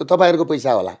छन् जस्तो तपाईहरुको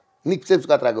पैसा होला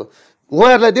निश्चयकर्ताको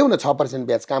उहाँहरुलाई देऊ न 6%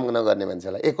 ब्याज काम नगर्ने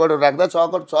मान्छेलाई 1 करोड राख्दा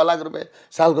 6 लाख रुपैयाँ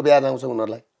सालको ब्याज आउँछ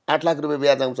उनीहरुलाई 8 लाख रुपैयाँ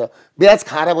ब्याज आउँछ ब्याज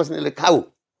खाएर बस्नेले खाऊ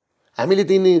हामीले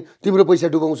तिम्रो पैसा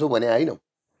डुबाउँछौ भने हैन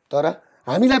तर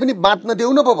हामीलाई पनि बाँच्न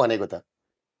देऊ न पो भनेको त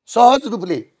सहज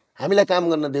रूपले हामीलाई काम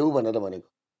गर्न देऊ भनेर भनेको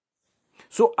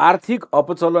सो आर्थिक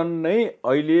अपचलन नै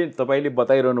अहिले तपाईले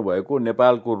बताइरहनु भएको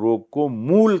नेपालको रोगको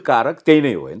मूल कारक त्यही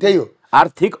नै हो हैन त्यही हो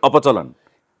आर्थिक अपचलन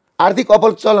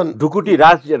ढुकुटी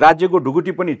राज्यको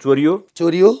ढुकुटी पनि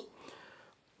चोरियो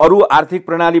अरु आर्थिक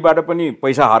प्रणालीबाट पनि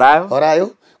पैसा हरायो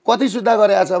कति सुधार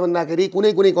गरेको छ भन्दाखेरि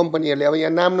कुनै कम्पनीहरुले अब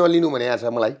यहाँ नाम नलिनु भनेको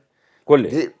छ मलाई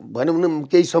कसले भनौं न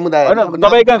केही समुदाय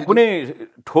तपाईका कुनै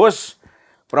ठोस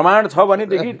प्रमाण छ भने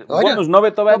देखि भन्नुस् नभए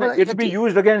तपाईले it be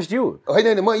used against you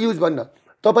हैन म युज भन्न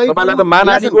तपाईलाई त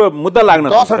मानहानिको मुद्दा लाग्न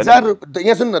 10,000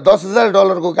 यहाँ सुन्न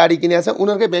 $10,000 को गाडी किनेछ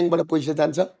उनीहरुकै ब्याङ्कबाट पैसा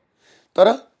जान्छ तर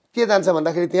के जान्छ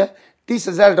भन्दाखेरि त्यहाँ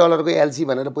 $30,000 को एलसी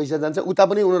भनेर पैसा जान्छ उता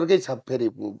पनि उनीहरुकै छ फेरि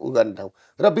उ गर्ने ठाउँ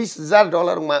र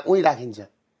 $20,000 मा उही राखिन्छ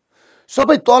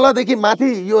सबै तलदेखि माथि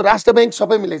यो राष्ट्र ब्याङ्क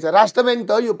सबै मिलेछ राष्ट्र ब्याङ्क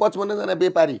त यो 55 जना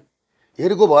व्यापारी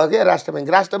हेरको भयो के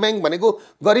राष्ट्र ब्याङ्क भनेको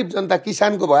गरिब जनता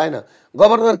किसानको भएन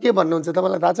गभर्नर के भन्नुहुन्छ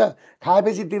तपाईलाई थाहा छ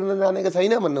खाएपछि तिर्न जानेको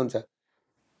छैन भन्नुहुन्छ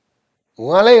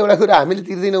उहाँलाई एउटा कुरा हामीले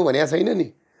तिर्दिनौ भनेको छैन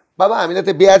नि बाबा हामीले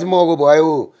त ब्याज महँगो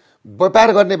भयो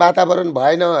व्यापार गर्ने वातावरण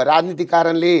भएन राजनीतिक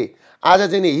कारणले आज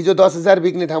चाहिँ नि हिजो 10,000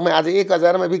 बिक्ने ठाउँमा आज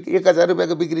 1,000 मा 1,000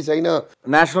 रुपैयाँको बिक्री छैन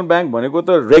नेशनल ब्याङ्क भनेको त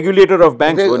रेगुलेटर अफ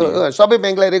ब्याङ्क हो नि सबै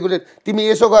ब्याङ्कलाई रेगुलेट तिमी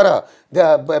यसो गर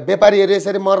व्यापारीहरु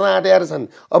यसरी मर्न आँटेर छन्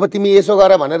अब तिमी यसो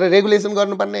गर भनेर रेगुलेसन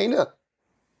गर्नुपर्ने हैन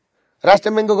राष्ट्र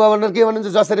ब्याङ्कको गभर्नर के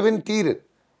भन्नुहुन्छ जसरी पनि तिर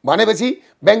भनेपछि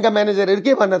ब्याङ्कका म्यानेजरहरु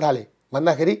के भन्न थाले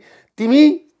भन्दाखेरि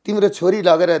तिम्रो छोरी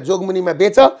लगेर जोगमुनीमा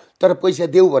बेच तर पैसा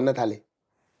देऊ भन्न थाले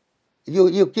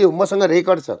यो के हो मसँग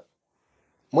रेकर्ड छ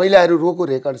महिलाहरु रोको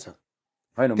रेकर्ड छ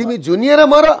तिमी जुनियर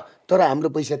मर तर हाम्रो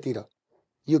पैसा तिर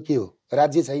यो के हो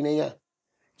राज्य छैन यहाँ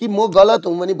कि म गलत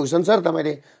हुँ भने भूषण सर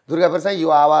तपाईले दुर्गा प्रसाई यो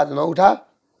आवाज नउठा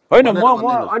हैन म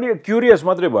अनि क्युरियस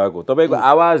मात्रै भएको तपाईको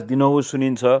आवाज दिनहु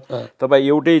सुनिन्छ तपाई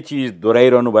एउटै चीज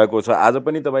दोहोर्याइरहनु भएको छ आज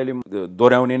पनि तपाईले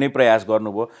दोहोर्याउने नै प्रयास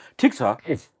गर्नुभयो ठीक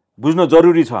छ बुझ्न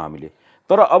जरुरी छ हामीले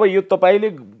तर अब यो तपाईले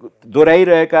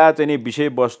दोहोर्याइरहेका चाहिँ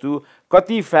विषयवस्तु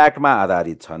कति फ्याक्टमा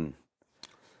आधारित छन्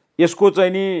यसको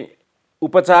चाहिँ नि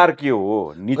उपचार के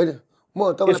हो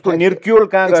म तपाईँलाई यसको निर्क्युल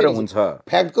कहाँ गएर हुन्छ?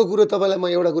 फ्याक्टको कुरो तपाईँलाई म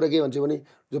एउटा कुरा के भन्छु भने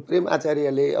जो प्रेम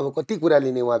आचार्यले अब कति कुरा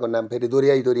लिने उहाँको नाम फेरि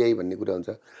दोहोऱ्याई भन्ने कुरा हुन्छ।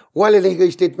 उहाँले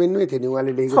लेखेको स्टेटमेन्टमै थियो नि,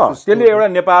 उहाँले लेखेको त्यसले एउटा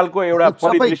नेपालको एउटा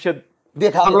परिदृश्य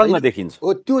देखाउन देखिन्छ।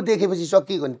 हो, त्यो देखेपछि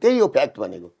सकिएको नि, त्यही हो फ्याक्ट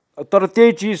भनेको। तर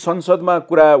त्यही चिज संसदमा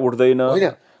कुरा उठ्दैन।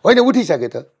 होइन उठिसक्यो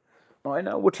त, होइन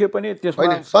उठ्यो पनि त्यसमा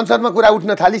होइन संसदमा कुरा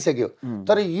उठ्न थालिसक्यो।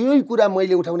 तर यही कुरा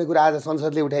मैले उठाउने कुरा आज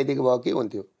संसदले उठाइदिएको भए के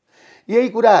हुन्थ्यो? यही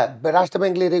कुरा राष्ट्र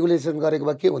ब्याङ्कले रेगुलेसन गरेको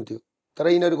भए के हुन्थ्यो? तर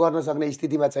यिनीहरू गर्न सक्ने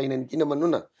स्थितिमा छैनन्। किन भन्नु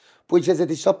न, पैसा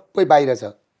जति सबै बाहिर छ,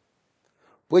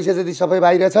 पैसा जति सबै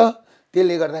बाहिर छ।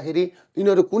 त्यसले गर्दाखेरि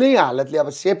यिनीहरू कुनै हालतले अब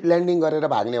सेफ ल्यान्डिङ गरेर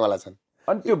भाग्नेवाला छन्।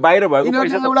 अनि त्यो बाहिर भएको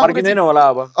पैसा त फर्किँदैन होला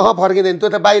अब। फर्किँदैन, त्यो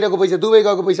त बाहिरको पैसा, दुबई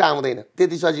गएको पैसा आउँदैन,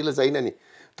 त्यति सजिलो छैन नि।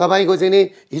 तपाईँको चाहिँ नि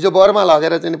हिजो बर्मा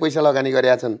लगेर चाहिँ पैसा लगानी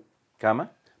गरेका छन्। कहाँमा?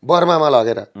 बर्मामा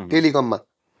लगेर, टेलिकममा,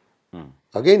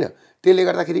 हो कि होइन? त्यसले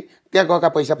गर्दाखेरि त्यहाँ गएका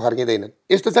पैसा फर्किँदैनन्।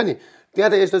 यस्तो छ नि, त्यहाँ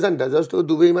त यस्तो छ नि त, जस्तो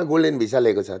दुबईमा गोल्डन भिसा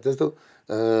लिएको छ, जस्तो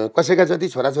कसैका जति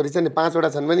छोराछोरी छन्, 5वटा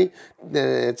छन् भने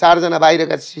 4जना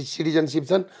बाहिरका सिटिजनसिप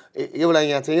छन्, एउटा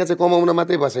यहाँ चाहिँ कमाउन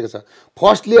मात्रै बसेको छ।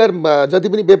 फर्स्ट लेयर जति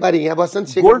पनि व्यापारी यहाँ बस्छन्,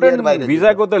 सेकेन्ड लेयर बाहिर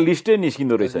भिजाको त लिस्टै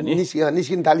निस्किँदो रहेछ नि,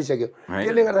 निस्किन थालिसक्यो।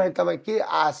 त्यसले गर्दाखेरि तपाईँ के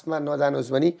आशमा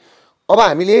नजानुहोस् भने अब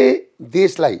हामीले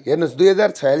देशलाई हेर्नुहोस्,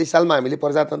 2046 सालमा हामीले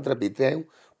प्रजातन्त्र भित्रायौँ।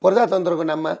 प्रजातन्त्रको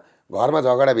नाममा घरमा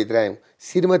झगडा भित्रायौँ।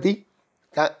 श्रीमती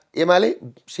एमाले,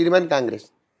 श्रीमान काङ्ग्रेस।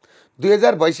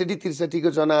 2062-63 को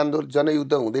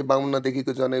जनयुद्ध हुँदै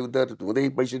 52देखिको जनयुद्ध हुँदै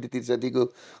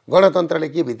 62-63 गणतन्त्रले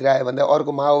के भित्रायो भन्दा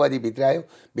अर्को माओवादी भित्रायो।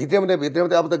 भित्राउँदै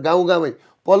अब त गाउँ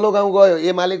पल्लो गाउँ गयो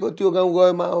एमालेको, त्यो गाउँ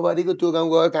गयो माओवादीको, त्यो गाउँ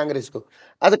गयो काङ्ग्रेसको।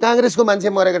 आज काङ्ग्रेसको मान्छे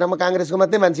मरेको ठाउँमा काङ्ग्रेसको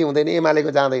मात्रै मान्छे हुँदैन,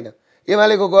 एमालेको जाँदैन।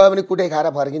 एमालेको गयो भने कुटै खाएर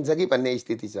फर्किन्छ कि भन्ने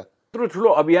स्थिति छ। यत्रो ठुलो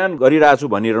अभियान गरिरहेको छु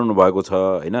भनिरहनु भएको छ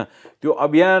होइन? त्यो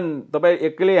अभियान तपाईँ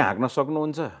एक्लै हाँक्न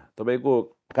सक्नुहुन्छ? तपाईँको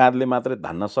काँधले मात्रै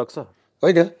धान्न सक्छ?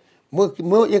 होइन,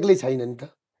 म एक्लै छैन नि त,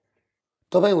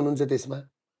 तपाईँ हुनुहुन्छ त्यसमा,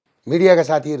 मिडियाका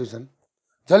साथीहरू छन्,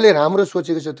 जसले राम्रो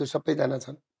सोचेको छ त्यो सबैजना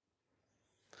छन्।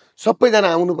 सबैजना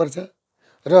आउनुपर्छ।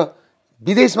 र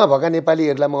विदेशमा भएका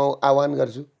नेपालीहरूलाई म आह्वान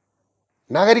गर्छु,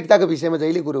 नागरिकताको विषयमा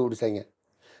जहिले कुरो उठ्छ यहाँ,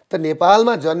 त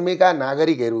नेपालमा जन्मेका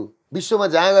नागरिकहरू विश्वमा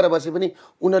जहाँ गएर बसे पनि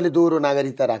उनीहरूले दोहोरो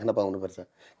नागरिकता राख्न पाउनुपर्छ।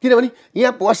 किनभने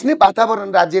यहाँ बस्ने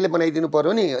वातावरण राज्यले बनाइदिनु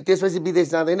पर्यो नि, त्यसपछि विदेश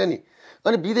जाँदैन नि।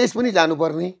 अनि विदेश पनि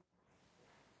जानुपर्ने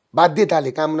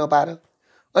बाध्यताले काम नपाएर,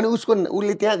 अनि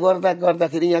उसले त्यहाँ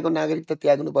गर्दाखेरि यहाँको नागरिकता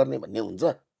त्याग्नु पर्ने भन्ने हुन्छ?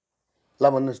 ल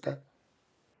भन्नुहोस् त,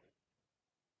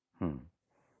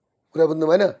 कुरा बुझ्नु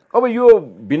भएन? अब यो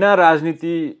बिना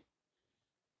राजनीति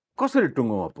कसरी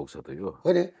टुङ्गोमा पुग्छ त? यो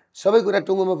होइन, सबै कुरा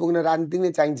टुङ्गोमा पुग्न राजनीति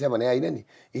नै चाहिन्छ भने होइन नि।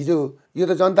 हिजो यो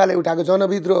त जनताले उठाएको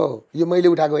जनविद्रोह हो, यो मैले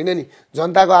उठाएको होइन नि,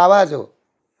 जनताको आवाज हो।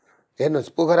 हेर्नुहोस्,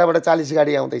 पोखराबाट 40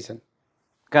 गाडी आउँदैछन्।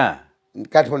 कहाँ?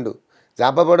 काठमाडौँ।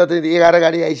 झापाबाट त 11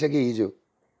 गाडी आइसक्यो हिजो,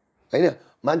 होइन?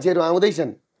 मान्छेहरू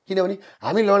आउँदैछन्, किनभने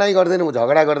हामी लडाइँ गर्दैनौँ,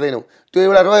 झगडा गर्दैनौँ। त्यो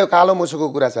एउटा रह्यो कालो मोसोको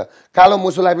कुरा छ, कालो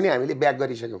मोसोलाई पनि हामीले ब्याक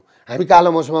गरिसक्यौँ। हामी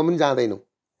कालो मोसोमा पनि जाँदैनौँ।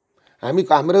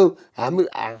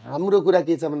 हाम्रो कुरा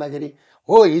के छ भन्दाखेरि,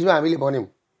 हो हिजो हामीले भन्यौँ,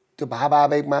 त्यो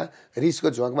भावआवेगमा रिसको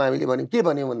झोकमा हामीले भन्यौँ, के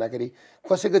भन्यौँ भन्दाखेरि,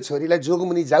 कसैको छोरीलाई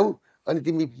जोगमुनि जाऊ अनि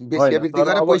तिमी बेस्यावृत्ति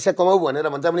गरेर पैसा कमाऊ भनेर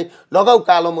भन्छ भने लगाऊ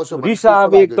कालो मोसो। रिस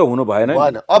आवेग त हुनु भएन,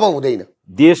 अब हुँदैन।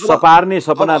 देश सपार्ने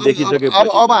सपना देखिसक्यो।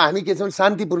 अब हामी के छौँ,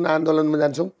 शान्तिपूर्ण आन्दोलनमा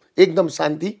जान्छौँ, एकदम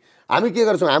शान्ति। हामी के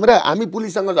गर्छौँ, हामी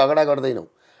पुलिससँग झगडा गर्दैनौँ,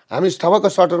 हामी ठबक्क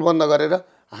सटर बन्द गरेर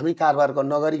हामी कारोबार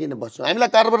नगरिकन बस्छौँ। हामीलाई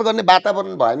कारोबार गर्ने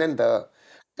वातावरण भएन नि त।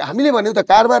 हामीले भन्यौँ त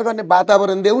कारोबार गर्ने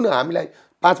वातावरण देऊ न, हामीलाई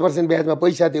 5% ब्याजमा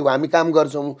पैसा देऊ, हामी काम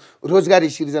गर्छौँ, रोजगारी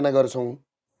सिर्जना गर्छौँ।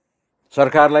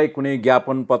 सरकारलाई कुनै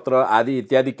ज्ञापन पत्र आदि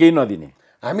इत्यादि केही नदिने,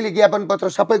 हामीले ज्ञापन पत्र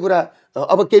सबै कुरा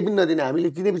अब केही पनि नदिने। हामीले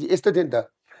दिनेपछि यस्तो थियो नि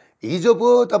त, हिजो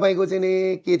पो तपाईँको चाहिँ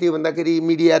नि के थियो भन्दाखेरि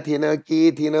मिडिया थिएन,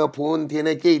 के थिएन, फोन थिएन,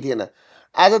 केही थिएन।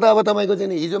 आज त अब तपाईँको चाहिँ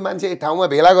नि हिजो मान्छे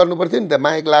ठाउँमा भेला गर्नु पर्थ्यो नि त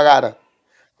माइक लगाएर।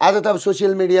 आज त अब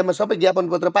सोसियल मिडियामा सबै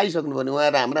ज्ञापन पत्र पाइसक्नु भने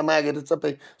उहाँहरू हाम्रा मागहरू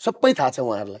सबै थाहा छ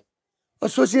उहाँहरूलाई।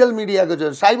 सोसियल मिडियाको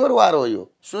जो साइबर वार हो, यो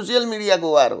सोसियल मिडियाको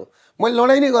वार हो। मैले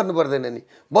लडाइँ नै गर्नु पर्दैन नि,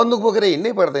 बन्दुक बोकेर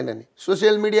हिँड्नै पर्दैन नि।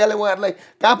 सोसियल मिडियाले उहाँहरूलाई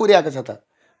कहाँ पुर्याएको छ त,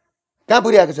 कहाँ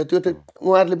पुर्याएको छ त्यो त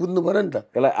उहाँहरूले बुझ्नु पर्यो नि त।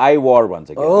 त्यसलाई आई वार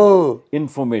भन्छ, हो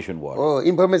इन्फर्मेसन वार, हो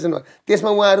इन्फर्मेसन वार। त्यसमा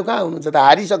उहाँहरू कहाँ हुनुहुन्छ त,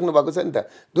 हारिसक्नु भएको छ नि त।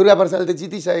 दुर्गा प्रसाईले त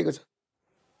जितिसकेको छ,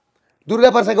 दुर्गा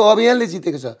प्रसाईको अभियानले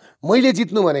जितेको छ। मैले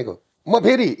जित्नु भनेको, म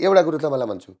फेरि एउटा कुरो तपाईँलाई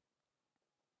भन्छु,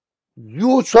 यो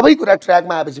सबै कुरा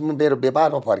ट्र्याकमा आएपछि म मेरो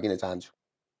व्यापारमा फर्किन चाहन्छु।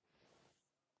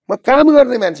 म काम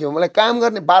गर्ने मान्छे हो, मलाई काम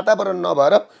गर्ने वातावरण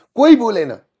नभएर कोही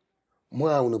बोलेन, म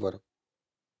आउनु पर्यो,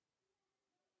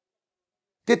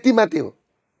 त्यति मात्रै हो।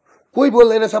 कोही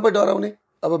बोल्दैन, सबै डराउने।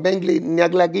 अब ब्याङ्कले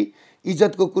न्याग्ला कि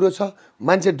इज्जतको कुरो छ,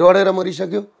 मान्छे डरेर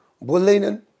मरिसक्यो,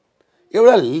 बोल्दैनन्।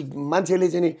 एउटा मान्छेले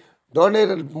चाहिँ नि डढेर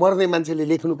मर्ने मान्छेले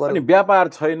लेख्नु अनि पर्यो। व्यापार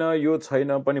छैन यो छैन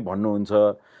पनि भन्नुहुन्छ